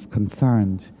iconography is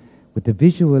concerned with the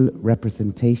visual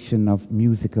representation of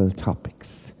musical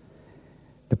topics.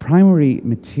 The primary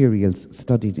materials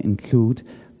studied include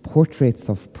portraits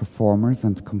of performers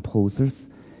and composers,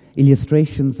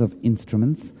 illustrations of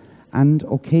instruments, and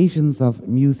occasions of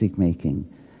music making,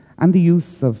 and the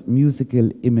use of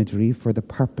musical imagery for the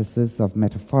purposes of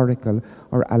metaphorical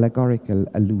or allegorical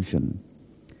allusion.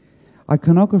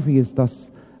 Iconography is thus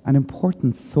an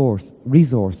important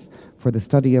resource for the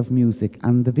study of music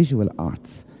and the visual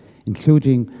arts,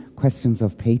 including questions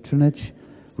of patronage,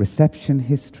 reception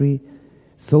history,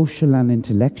 social and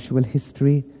intellectual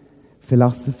history,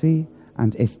 philosophy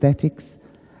and aesthetics,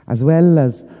 as well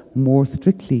as more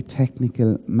strictly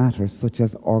technical matters such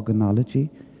as organology,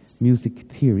 music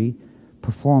theory,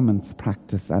 performance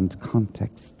practice and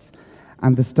contexts,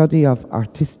 and the study of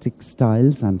artistic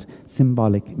styles and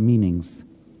symbolic meanings.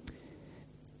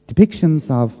 Depictions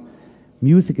of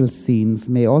musical scenes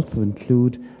may also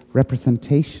include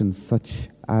representations such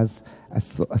as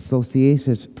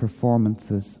associated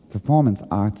performance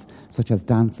arts such as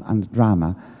dance and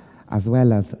drama, as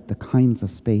well as the kinds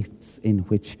of space in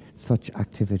which such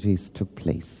activities took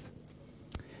place.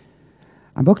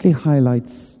 And Buckley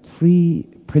highlights 3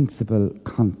 principal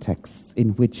contexts in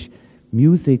which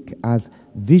music as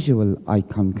visual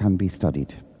icon can be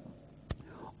studied: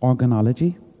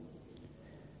 organology,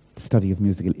 the study of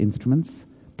musical instruments,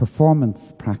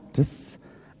 performance practice,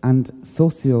 and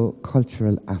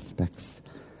socio-cultural aspects,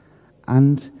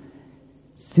 and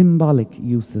symbolic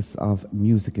uses of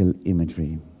musical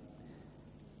imagery.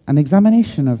 An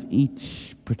examination of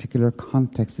each particular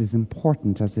context is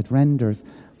important as it renders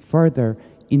further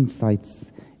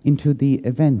insights into the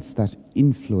events that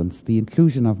influence the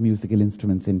inclusion of musical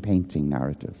instruments in painting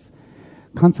narratives.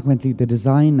 Consequently, the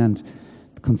design and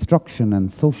construction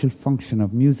and social function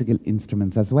of musical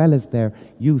instruments, as well as their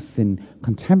use in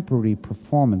contemporary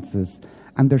performances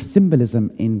and their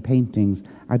symbolism in paintings,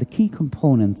 are the key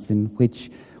components in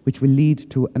which will lead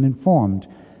to an informed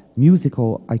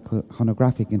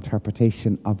musico-iconographic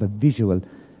interpretation of a visual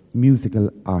musical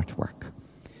artwork.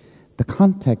 The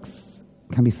contexts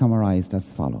can be summarized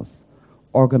as follows.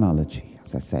 Organology,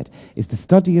 as I said, is the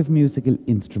study of musical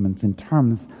instruments in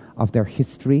terms of their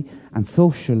history and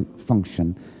social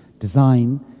function,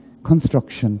 design,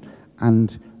 construction,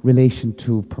 and relation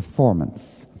to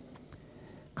performance.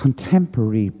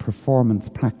 Contemporary performance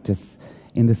practice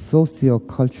in the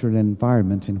socio-cultural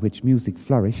environment in which music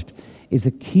flourished is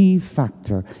a key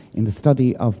factor in the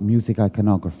study of music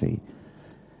iconography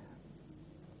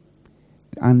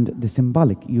and the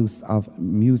symbolic use of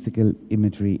musical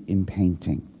imagery in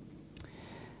painting.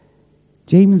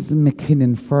 James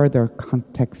McKinnon further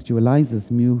contextualizes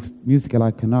musical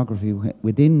iconography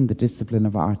within the discipline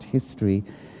of art history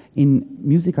in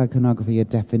Music Iconography, a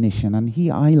Definition, and he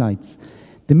highlights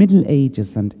the Middle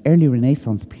Ages and early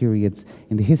Renaissance periods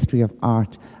in the history of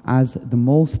art as the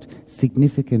most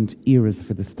significant eras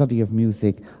for the study of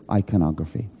music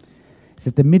iconography. He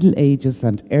says the Middle Ages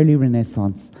and early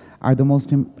Renaissance are the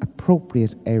most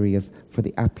appropriate areas for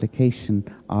the application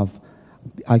of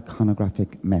the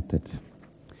iconographic method.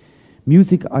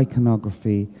 Music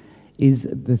iconography is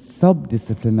the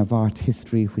sub-discipline of art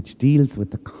history which deals with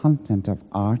the content of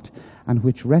art and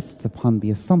which rests upon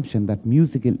the assumption that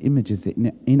musical images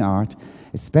in art,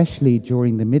 especially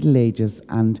during the Middle Ages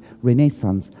and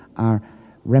Renaissance, are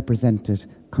represented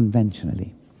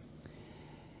conventionally.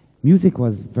 Music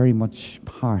was very much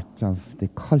part of the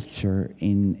culture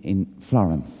in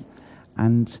Florence,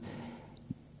 and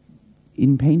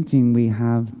in painting we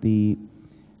have the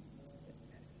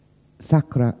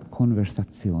Sacra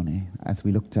Conversazione, as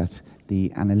we looked at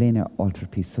the Anna Elena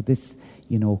altarpiece. So this,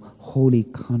 holy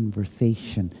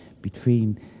conversation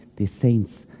between the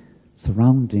saints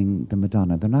surrounding the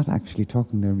Madonna. They're not actually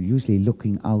talking, they're usually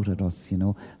looking out at us,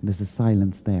 and there's a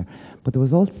silence there. But there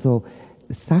was also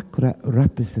Sacra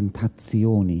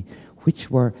Rappresentazioni,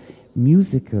 which were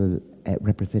musical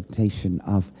representation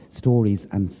of stories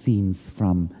and scenes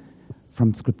from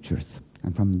scriptures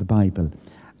and from the Bible.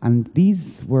 And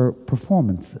these were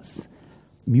performances,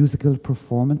 musical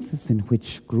performances in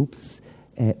which groups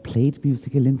played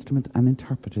musical instruments and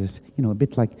interpreted, a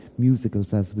bit like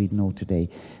musicals as we know today.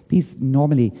 These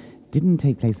normally didn't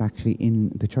take place actually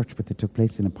in the church, but they took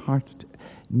place in a part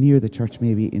near the church,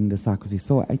 maybe in the sacristy.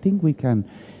 So I think we can,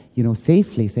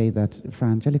 safely say that Fra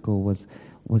Angelico was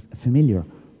familiar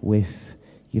with,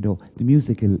 the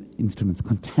musical instruments,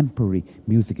 contemporary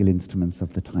musical instruments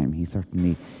of the time. He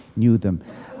certainly knew them.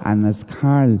 And as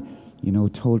Carl,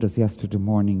 told us yesterday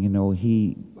morning,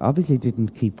 he obviously didn't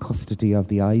keep custody of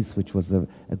the eyes, which was a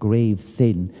grave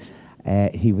sin.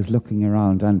 He was looking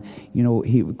around, and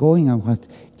he going on what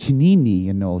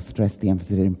Cennini, stressed the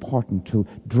emphasis. It's important to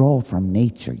draw from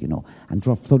nature, and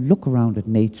draw. So look around at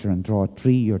nature and draw a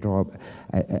tree, or draw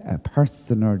a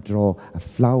person, or draw a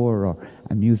flower, or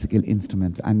a musical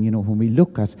instrument. And when we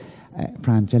look at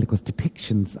Fra Angelico's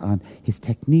depictions on his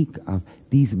technique of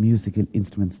these musical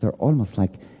instruments, they're almost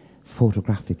like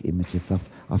photographic images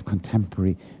of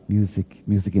contemporary music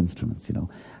instruments,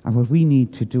 And what we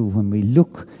need to do when we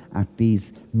look at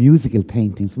these musical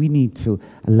paintings, we need to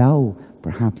allow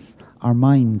perhaps our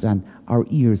mind and our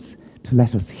ears to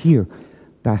let us hear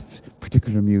that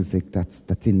particular music that's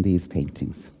in these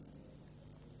paintings.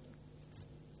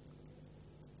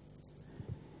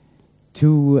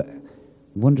 Two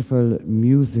wonderful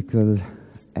musical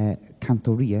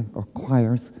cantoria or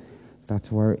choirs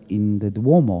that were in the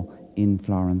Duomo in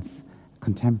Florence.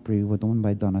 Contemporary were one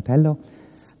by Donatello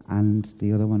and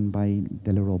the other one by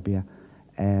Della Robbia.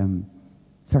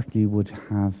 Certainly would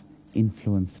have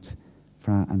influenced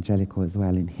Fra Angelico as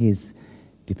well in his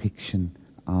depiction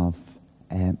of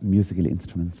musical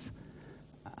instruments.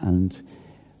 And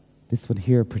this one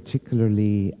here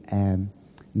particularly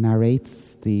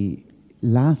narrates the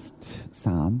last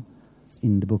psalm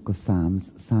in the book of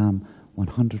Psalms, Psalm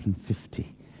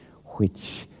 150,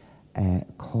 which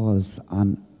calls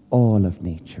on all of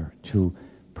nature to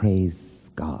praise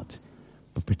God,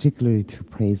 but particularly to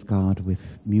praise God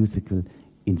with musical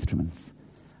instruments.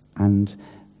 And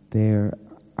there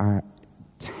are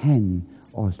 10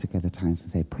 altogether times to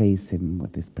say praise him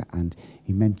with this, and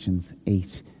he mentions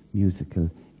 8 musical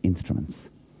instruments.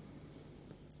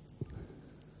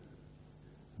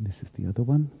 And this is the other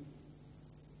one.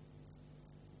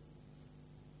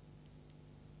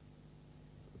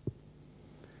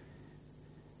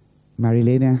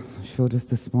 Marilena showed us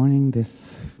this morning this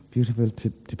beautiful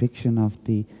depiction of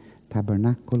the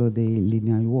Tabernacolo dei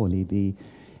Lignaiuoli, the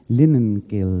linen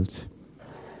guild,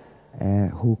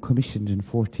 who commissioned in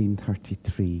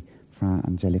 1433 Fra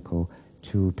Angelico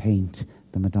to paint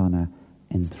the Madonna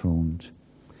enthroned.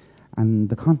 And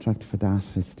the contract for that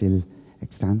is still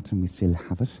extant, and we still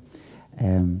have it.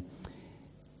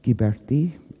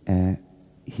 Ghiberti,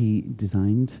 he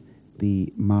designed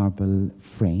the marble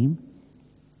frame,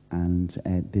 and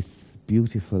this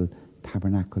beautiful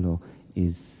tabernacolo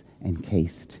is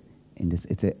encased in this.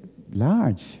 It's a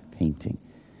large painting.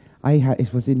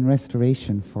 It was in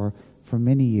restoration for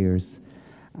many years,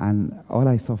 and all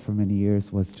I saw for many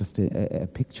years was just a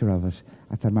picture of it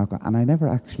at San Marco, and I never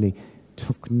actually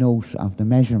took note of the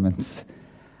measurements.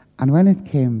 And when it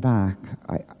came back,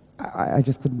 I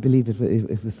just couldn't believe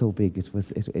it was so big.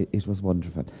 It was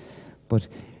wonderful. But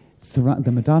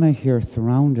the Madonna here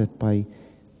surrounded by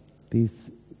these,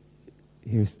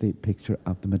 here's the picture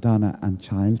of the Madonna and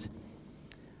child.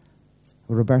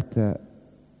 Roberta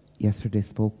yesterday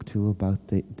spoke too about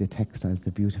the textiles,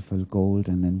 the beautiful gold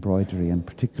and embroidery, and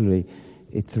particularly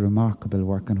it's a remarkable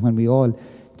work. And when we all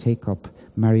take up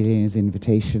Marilena's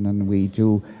invitation and we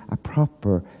do a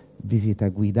proper visita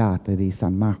guidata di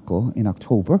San Marco in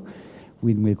October,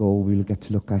 when we go, we'll get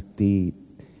to look at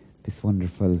this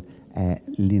wonderful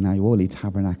Lignaiuoli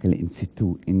tabernacle in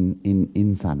situ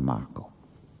in San Marco.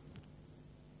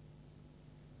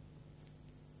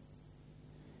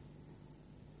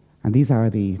 And these are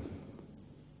the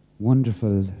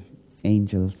wonderful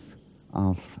angels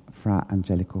of Fra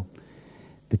Angelico.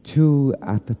 The two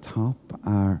at the top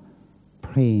are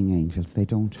praying angels. They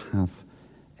don't have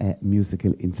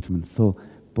musical instruments. So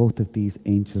both of these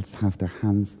angels have their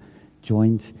hands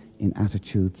joined in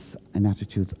attitudes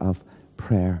of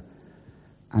prayer.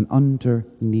 And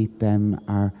underneath them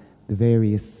are the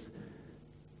various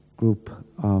group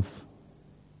of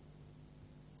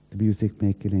the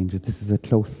music-making angels. This is a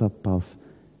close-up of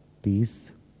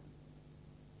these.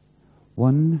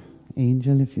 One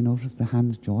angel, if you notice, the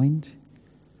hands joined.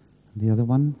 The other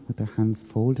one with their hands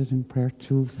folded in prayer.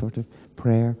 Two sort of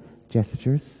prayer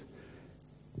gestures,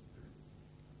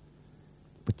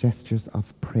 but gestures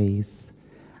of praise.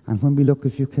 And when we look,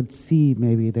 if you can see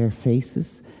maybe their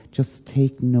faces, just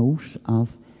take note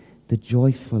of the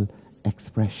joyful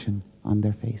expression on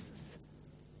their faces.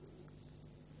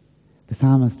 The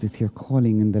psalmist is here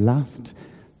calling in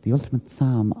the ultimate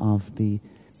psalm of the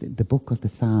book of the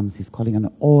Psalms. He's calling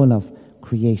on all of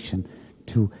creation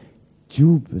to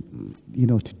jubilate,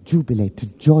 to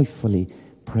joyfully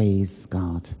praise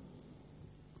God.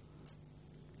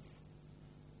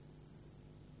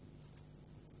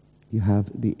 You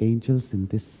have the angels in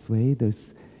this way.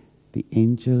 There's the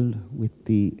angel with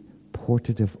the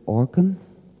portative organ,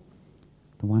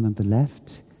 the one on the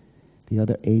left. The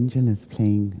other angel is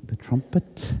playing the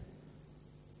trumpet.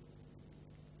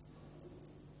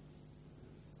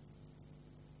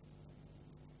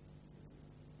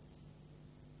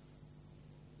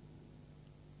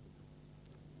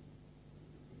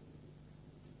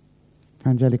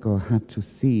 Fra Angelico had to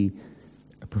see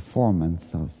a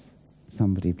performance of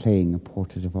somebody playing a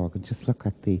portative organ. Just look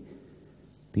at the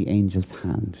angel's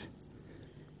hand.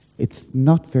 It's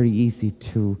not very easy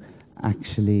to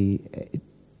actually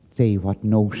say what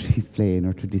note he's playing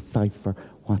or to decipher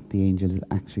what the angel is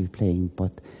actually playing,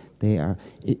 but they are,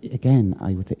 again,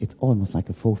 I would say it's almost like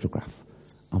a photograph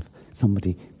of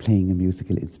somebody playing a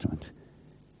musical instrument.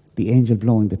 The angel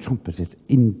blowing the trumpet is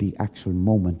in the actual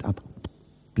moment of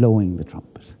blowing the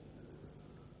trumpet.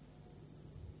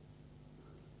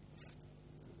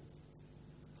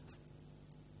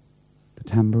 The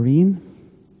tambourine.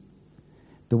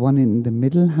 The one in the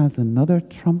middle has another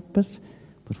trumpet,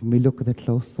 but when we look at the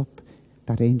close-up,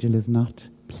 that angel is not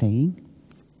playing.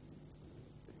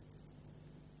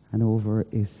 And over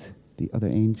is the other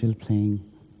angel playing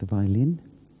the violin,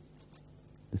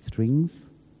 the strings.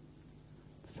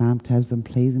 The psalm tells them,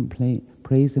 praise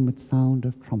him with sound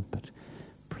of trumpet.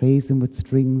 Praise him with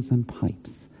strings and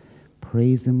pipes.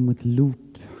 Praise him with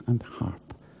lute and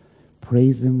harp.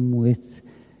 Praise him with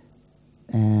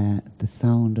the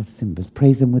sound of cymbals.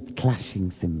 Praise him with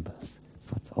clashing cymbals.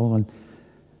 So it's all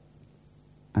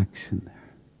action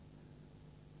there.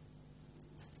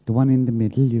 The one in the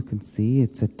middle, you can see,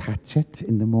 it's a tachet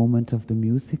in the moment of the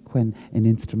music when an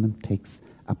instrument takes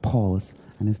a pause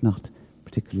and is not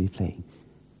particularly playing.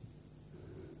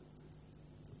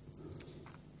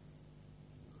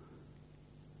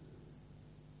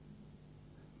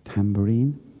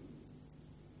 Tambourine.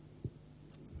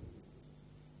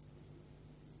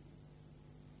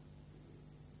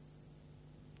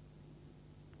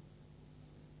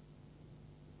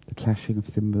 The clashing of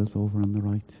cymbals over on the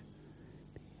right.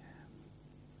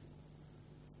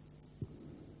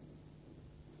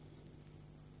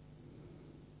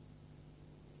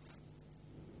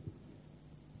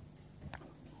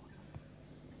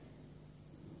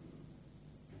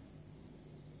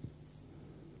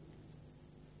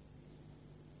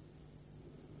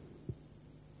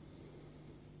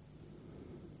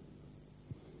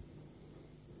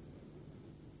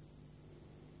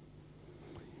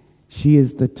 She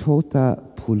is the tota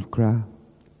pulchra,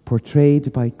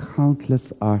 portrayed by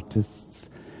countless artists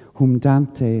whom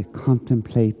Dante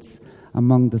contemplates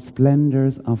among the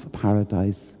splendors of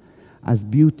paradise as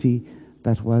beauty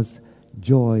that was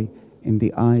joy in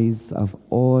the eyes of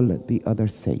all the other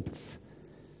saints.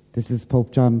 This is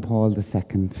Pope John Paul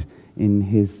II in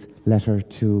his letter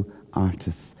to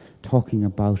artists, talking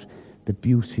about the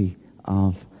beauty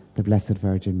of the Blessed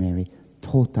Virgin Mary,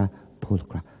 tota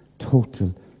pulchra,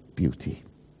 total beauty.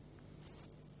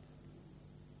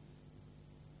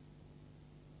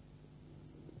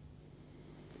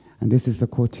 And this is a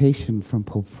quotation from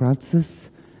Pope Francis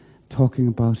talking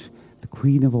about the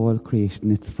Queen of all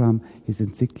creation. It's from his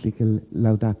encyclical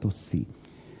Laudato Si.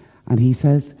 And he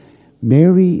says,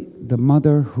 Mary, the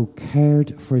mother who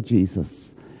cared for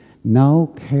Jesus,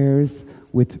 now cares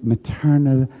with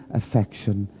maternal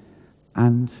affection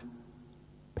and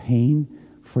pain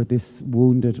for this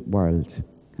wounded world.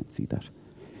 Can't see that.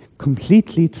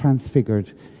 Completely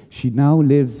transfigured, she now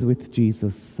lives with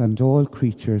Jesus and all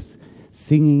creatures,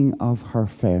 singing of her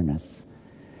fairness.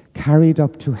 Carried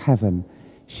up to heaven,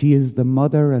 she is the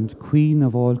mother and queen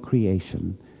of all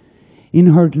creation. In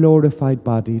her glorified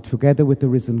body, together with the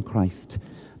risen Christ,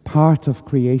 part of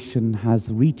creation has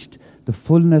reached the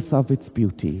fullness of its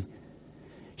beauty.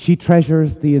 She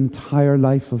treasures the entire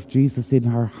life of Jesus in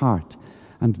her heart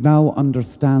and now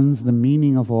understands the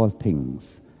meaning of all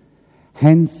things.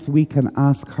 Hence, we can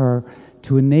ask her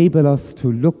to enable us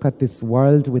to look at this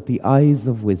world with the eyes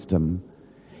of wisdom.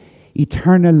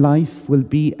 Eternal life will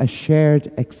be a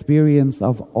shared experience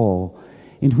of awe,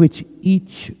 in which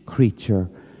each creature,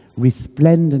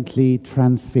 resplendently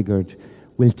transfigured,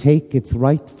 will take its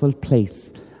rightful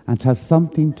place and have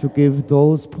something to give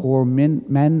those poor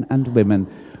men and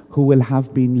women who will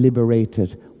have been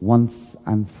liberated once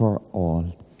and for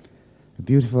all. A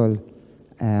beautiful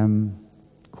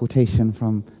quotation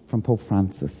from Pope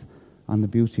Francis on the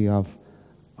beauty of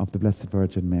the Blessed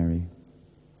Virgin Mary.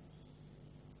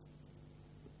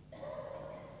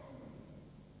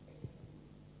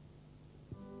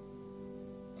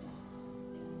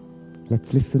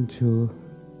 Let's listen to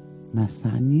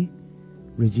Massagni,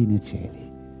 Regina Coeli.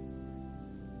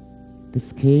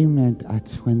 This came at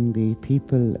when the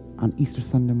people on Easter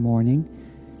Sunday morning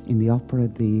in the opera,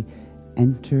 they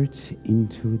entered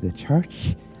into the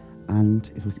church,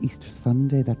 and it was Easter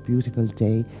Sunday, that beautiful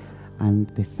day, and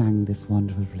they sang this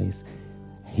wonderful place,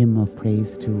 hymn of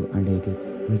praise to Our Lady,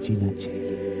 Regina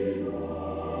Coeli.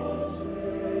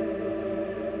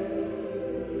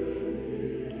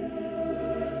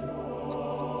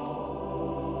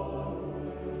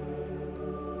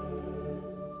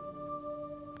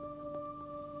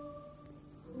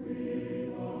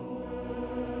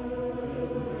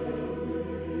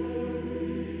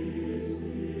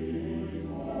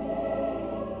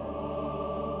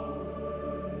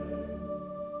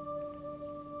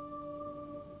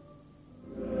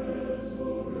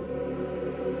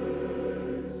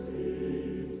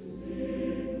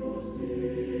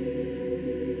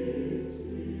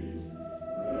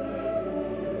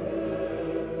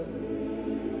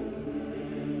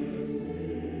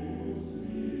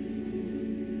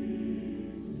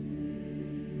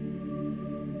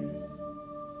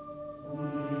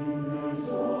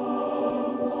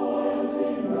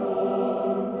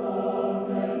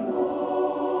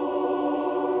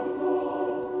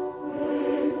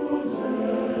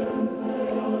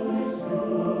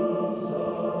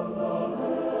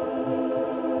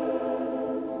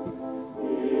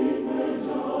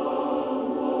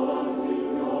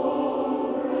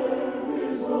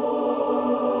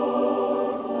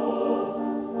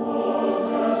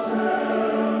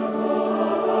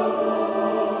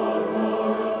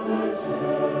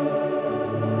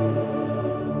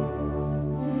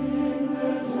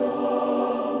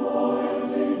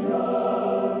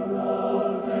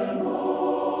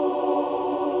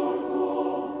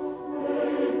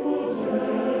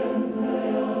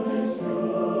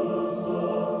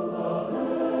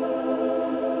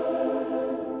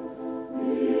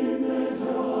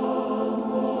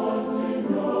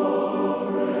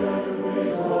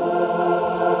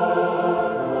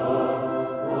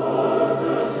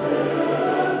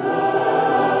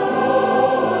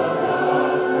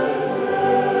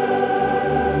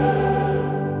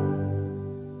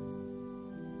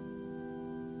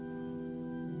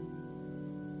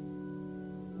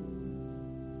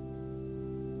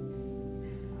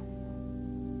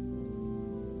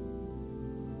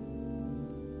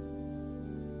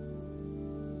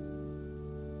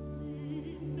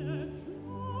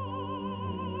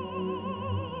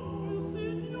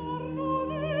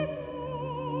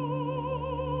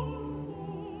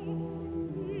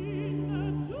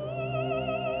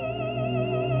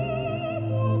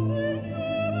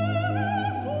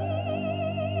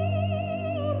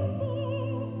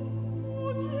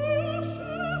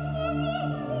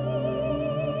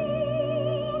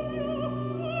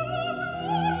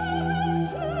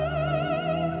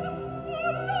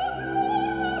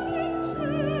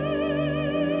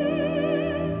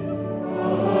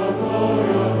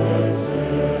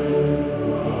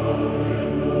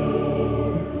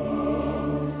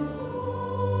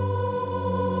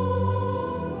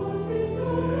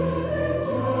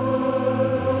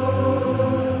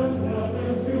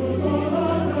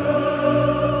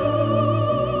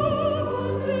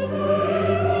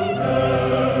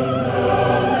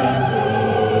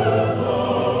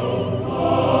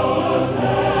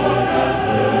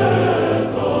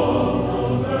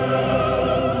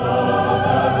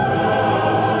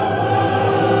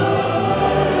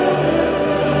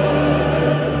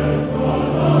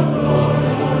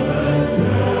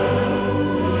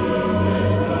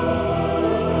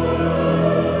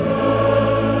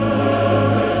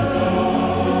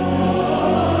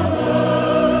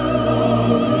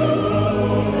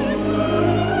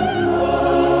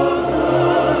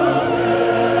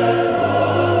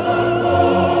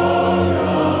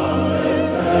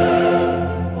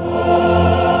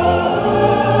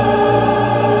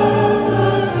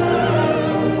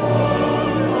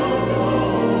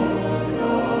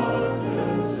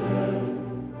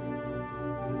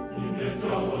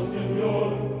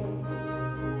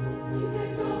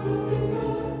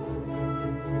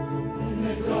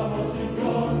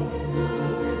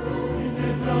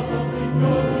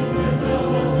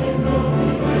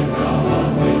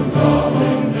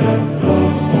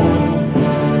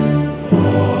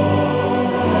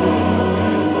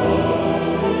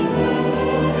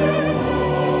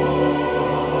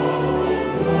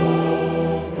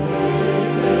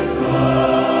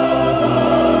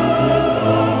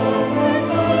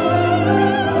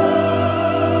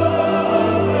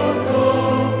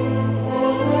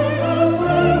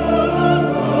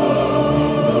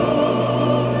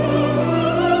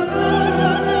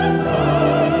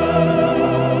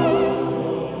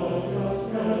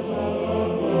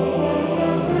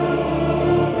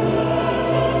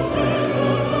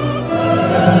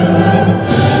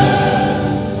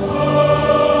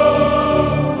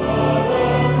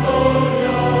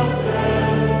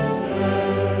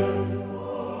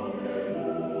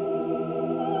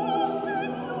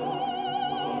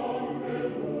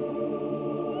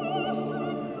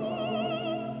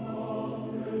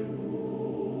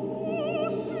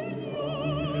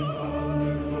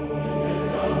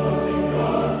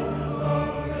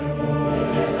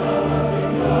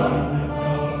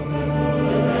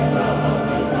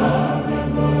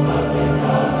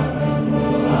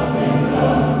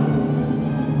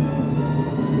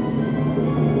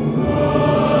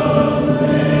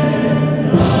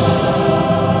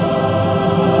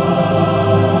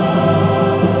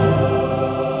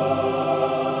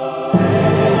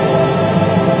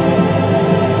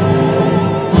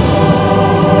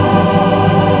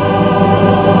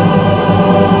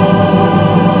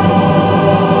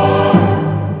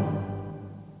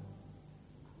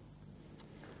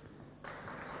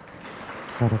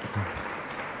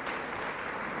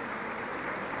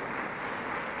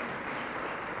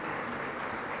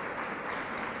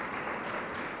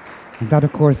 That,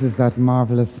 of course, is that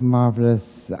marvelous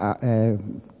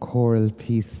choral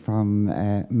piece from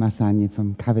Massagne,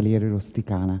 from Cavaliere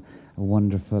Rusticana, a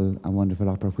wonderful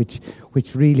opera,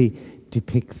 which really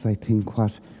depicts, I think,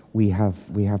 what we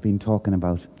have been talking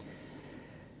about.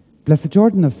 Blessed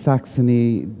Jordan of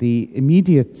Saxony, the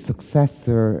immediate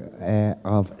successor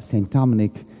of Saint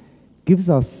Dominic, gives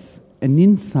us an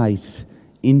insight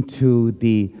into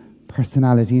the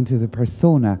personality, into the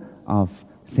persona of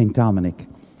Saint Dominic.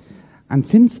 And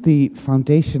since the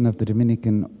foundation of the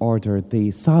Dominican order,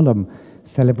 the solemn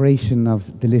celebration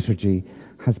of the liturgy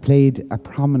has played a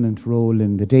prominent role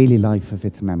in the daily life of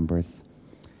its members.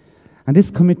 And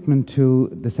this commitment to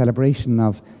the celebration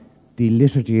of the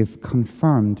liturgy is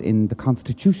confirmed in the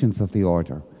constitutions of the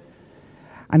order.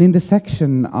 And in the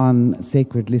section on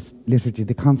sacred liturgy,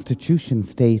 the constitution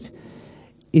state,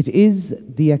 "It is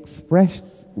the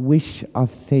express wish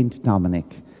of Saint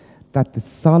Dominic that the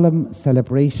solemn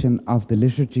celebration of the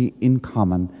liturgy in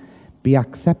common be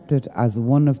accepted as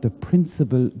one of the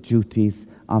principal duties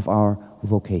of our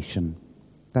vocation."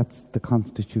 That's the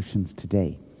constitutions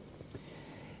today.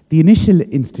 The initial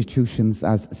institutions,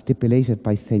 as stipulated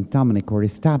by Saint Dominic, were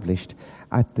established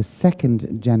at the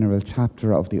second general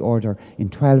chapter of the order in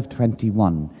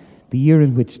 1221, the year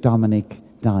in which Dominic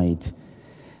died.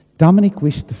 Dominic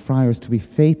wished the friars to be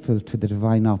faithful to the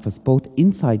divine office, both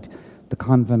inside the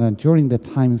convent and during the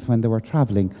times when they were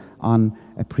traveling on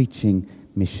a preaching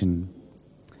mission.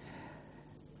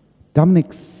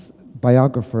 Dominic's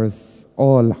biographers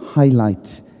all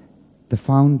highlight the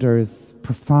founder's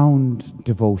profound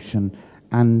devotion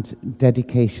and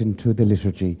dedication to the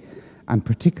liturgy, and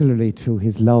particularly to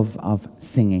his love of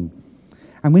singing.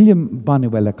 And William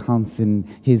Bonniwell accounts in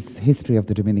his History of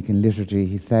the Dominican Liturgy,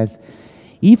 he says,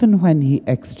 "Even when he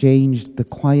exchanged the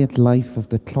quiet life of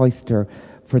the cloister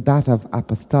for that of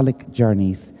apostolic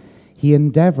journeys, he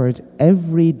endeavored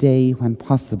every day when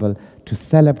possible to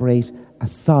celebrate a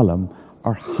solemn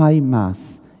or high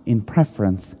mass in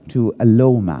preference to a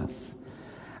low mass.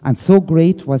 And so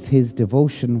great was his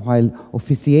devotion while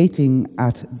officiating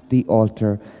at the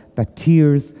altar that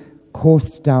tears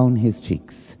coursed down his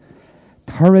cheeks.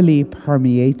 Thoroughly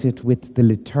permeated with the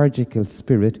liturgical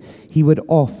spirit, he would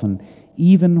often,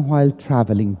 even while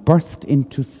traveling, burst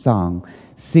into song,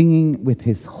 singing with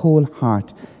his whole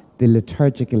heart the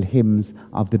liturgical hymns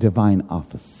of the divine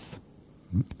office."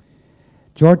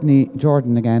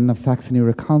 Jordan again of Saxony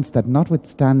recounts that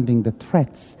notwithstanding the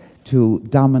threats to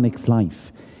Dominic's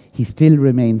life, he still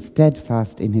remained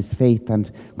steadfast in his faith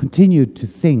and continued to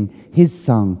sing his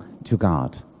song to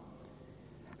God.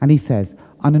 And he says,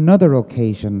 on another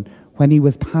occasion, when he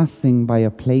was passing by a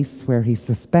place where he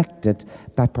suspected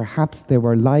that perhaps they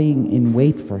were lying in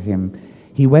wait for him,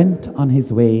 he went on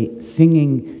his way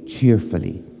singing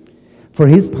cheerfully. For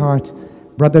his part,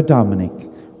 Brother Dominic,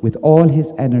 with all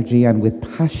his energy and with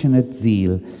passionate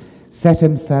zeal, set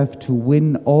himself to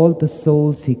win all the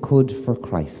souls he could for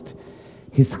Christ.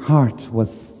 His heart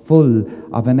was full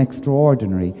of an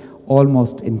extraordinary,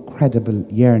 almost incredible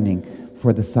yearning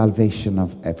for the salvation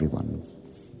of everyone.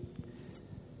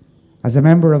 As a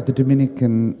member of the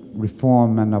Dominican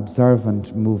Reform and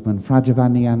Observant movement, Fra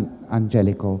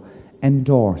Angelico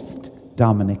endorsed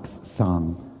Dominic's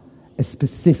song, a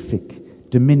specific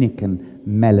Dominican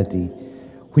melody,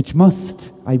 which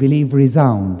must, I believe,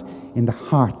 resound in the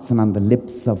hearts and on the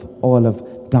lips of all of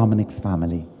Dominic's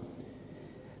family.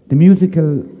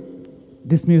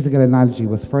 This musical analogy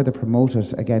was further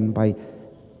promoted again by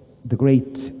the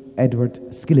great Edward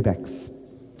Skillebeck.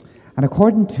 And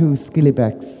according to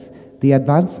Skillebeck, the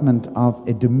advancement of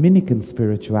a Dominican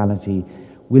spirituality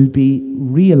will be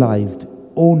realized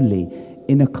only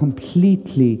in a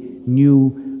completely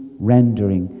new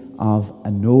rendering of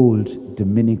an old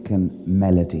Dominican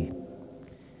melody.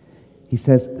 He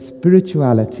says,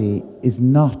 spirituality is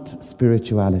not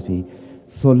spirituality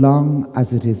so long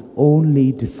as it is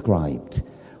only described,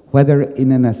 whether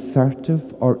in an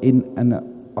assertive or in an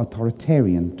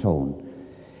authoritarian tone.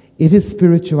 It is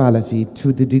spirituality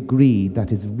to the degree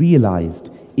that is realized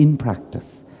in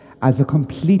practice as a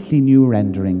completely new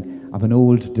rendering of an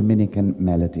old Dominican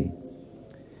melody.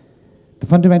 The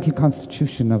fundamental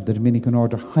constitution of the Dominican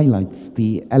order highlights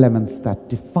the elements that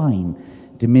define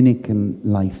Dominican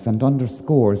life and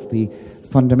underscores the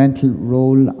fundamental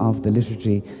role of the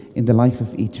liturgy in the life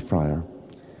of each friar.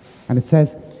 And it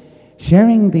says,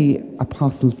 sharing the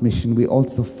apostles' mission, we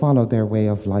also follow their way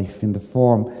of life in the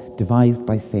form devised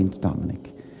by Saint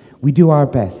Dominic. We do our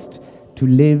best to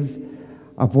live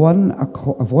of one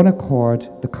accord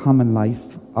the common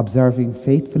life, observing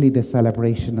faithfully the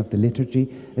celebration of the liturgy,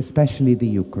 especially the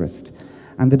Eucharist,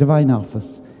 and the divine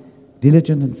office,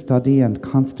 diligent in study and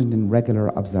constant in regular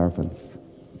observance.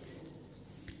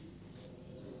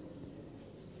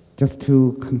 Just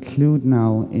to conclude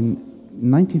now, in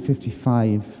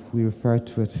 1955, we referred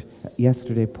to it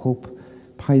yesterday, Pope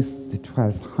Pius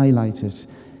XII highlighted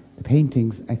the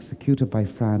paintings executed by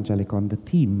Fra Angelico on the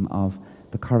theme of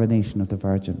the coronation of the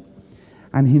Virgin.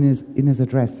 And in his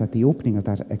address at the opening of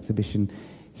that exhibition,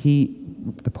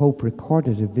 the Pope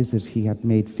recorded a visit he had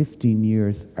made 15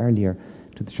 years earlier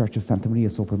to the Church of Santa Maria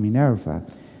sopra Minerva,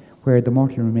 where the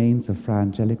mortal remains of Fra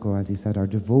Angelico, as he said, are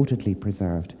devotedly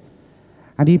preserved.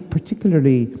 And he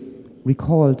particularly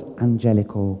recalled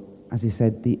Angelico, as he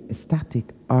said, the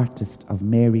ecstatic artist of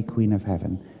Mary, Queen of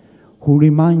Heaven, who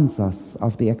reminds us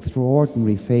of the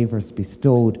extraordinary favours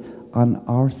bestowed on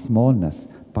our smallness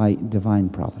by divine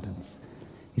providence.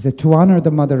 He said, to honour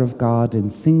the Mother of God in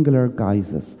singular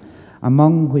guises,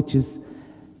 among which is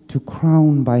to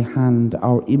crown by hand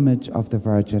our image of the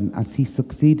Virgin, as he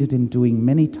succeeded in doing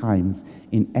many times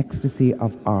in ecstasy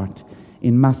of art,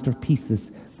 in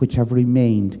masterpieces which have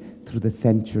remained through the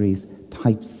centuries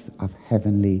types of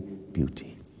heavenly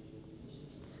beauty.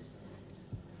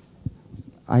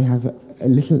 I have a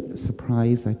little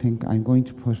surprise. I think I'm going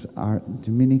to put our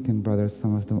Dominican brothers,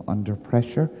 some of them, under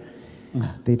pressure.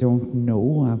 They don't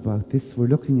know about this. We're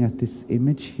looking at this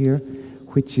image here,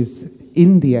 which is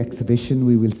in the exhibition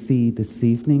we will see this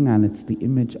evening, and it's the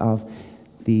image of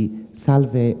the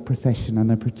Salve procession on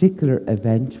a particular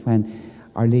event when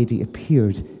Our Lady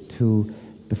appeared to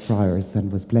the friars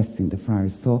and was blessing the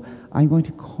friars. So I'm going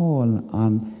to call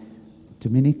on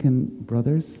Dominican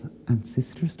brothers and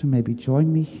sisters to maybe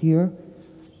join me here,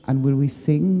 and will we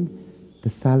sing the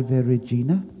Salve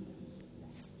Regina?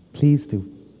 Please do.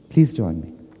 Please join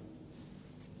me.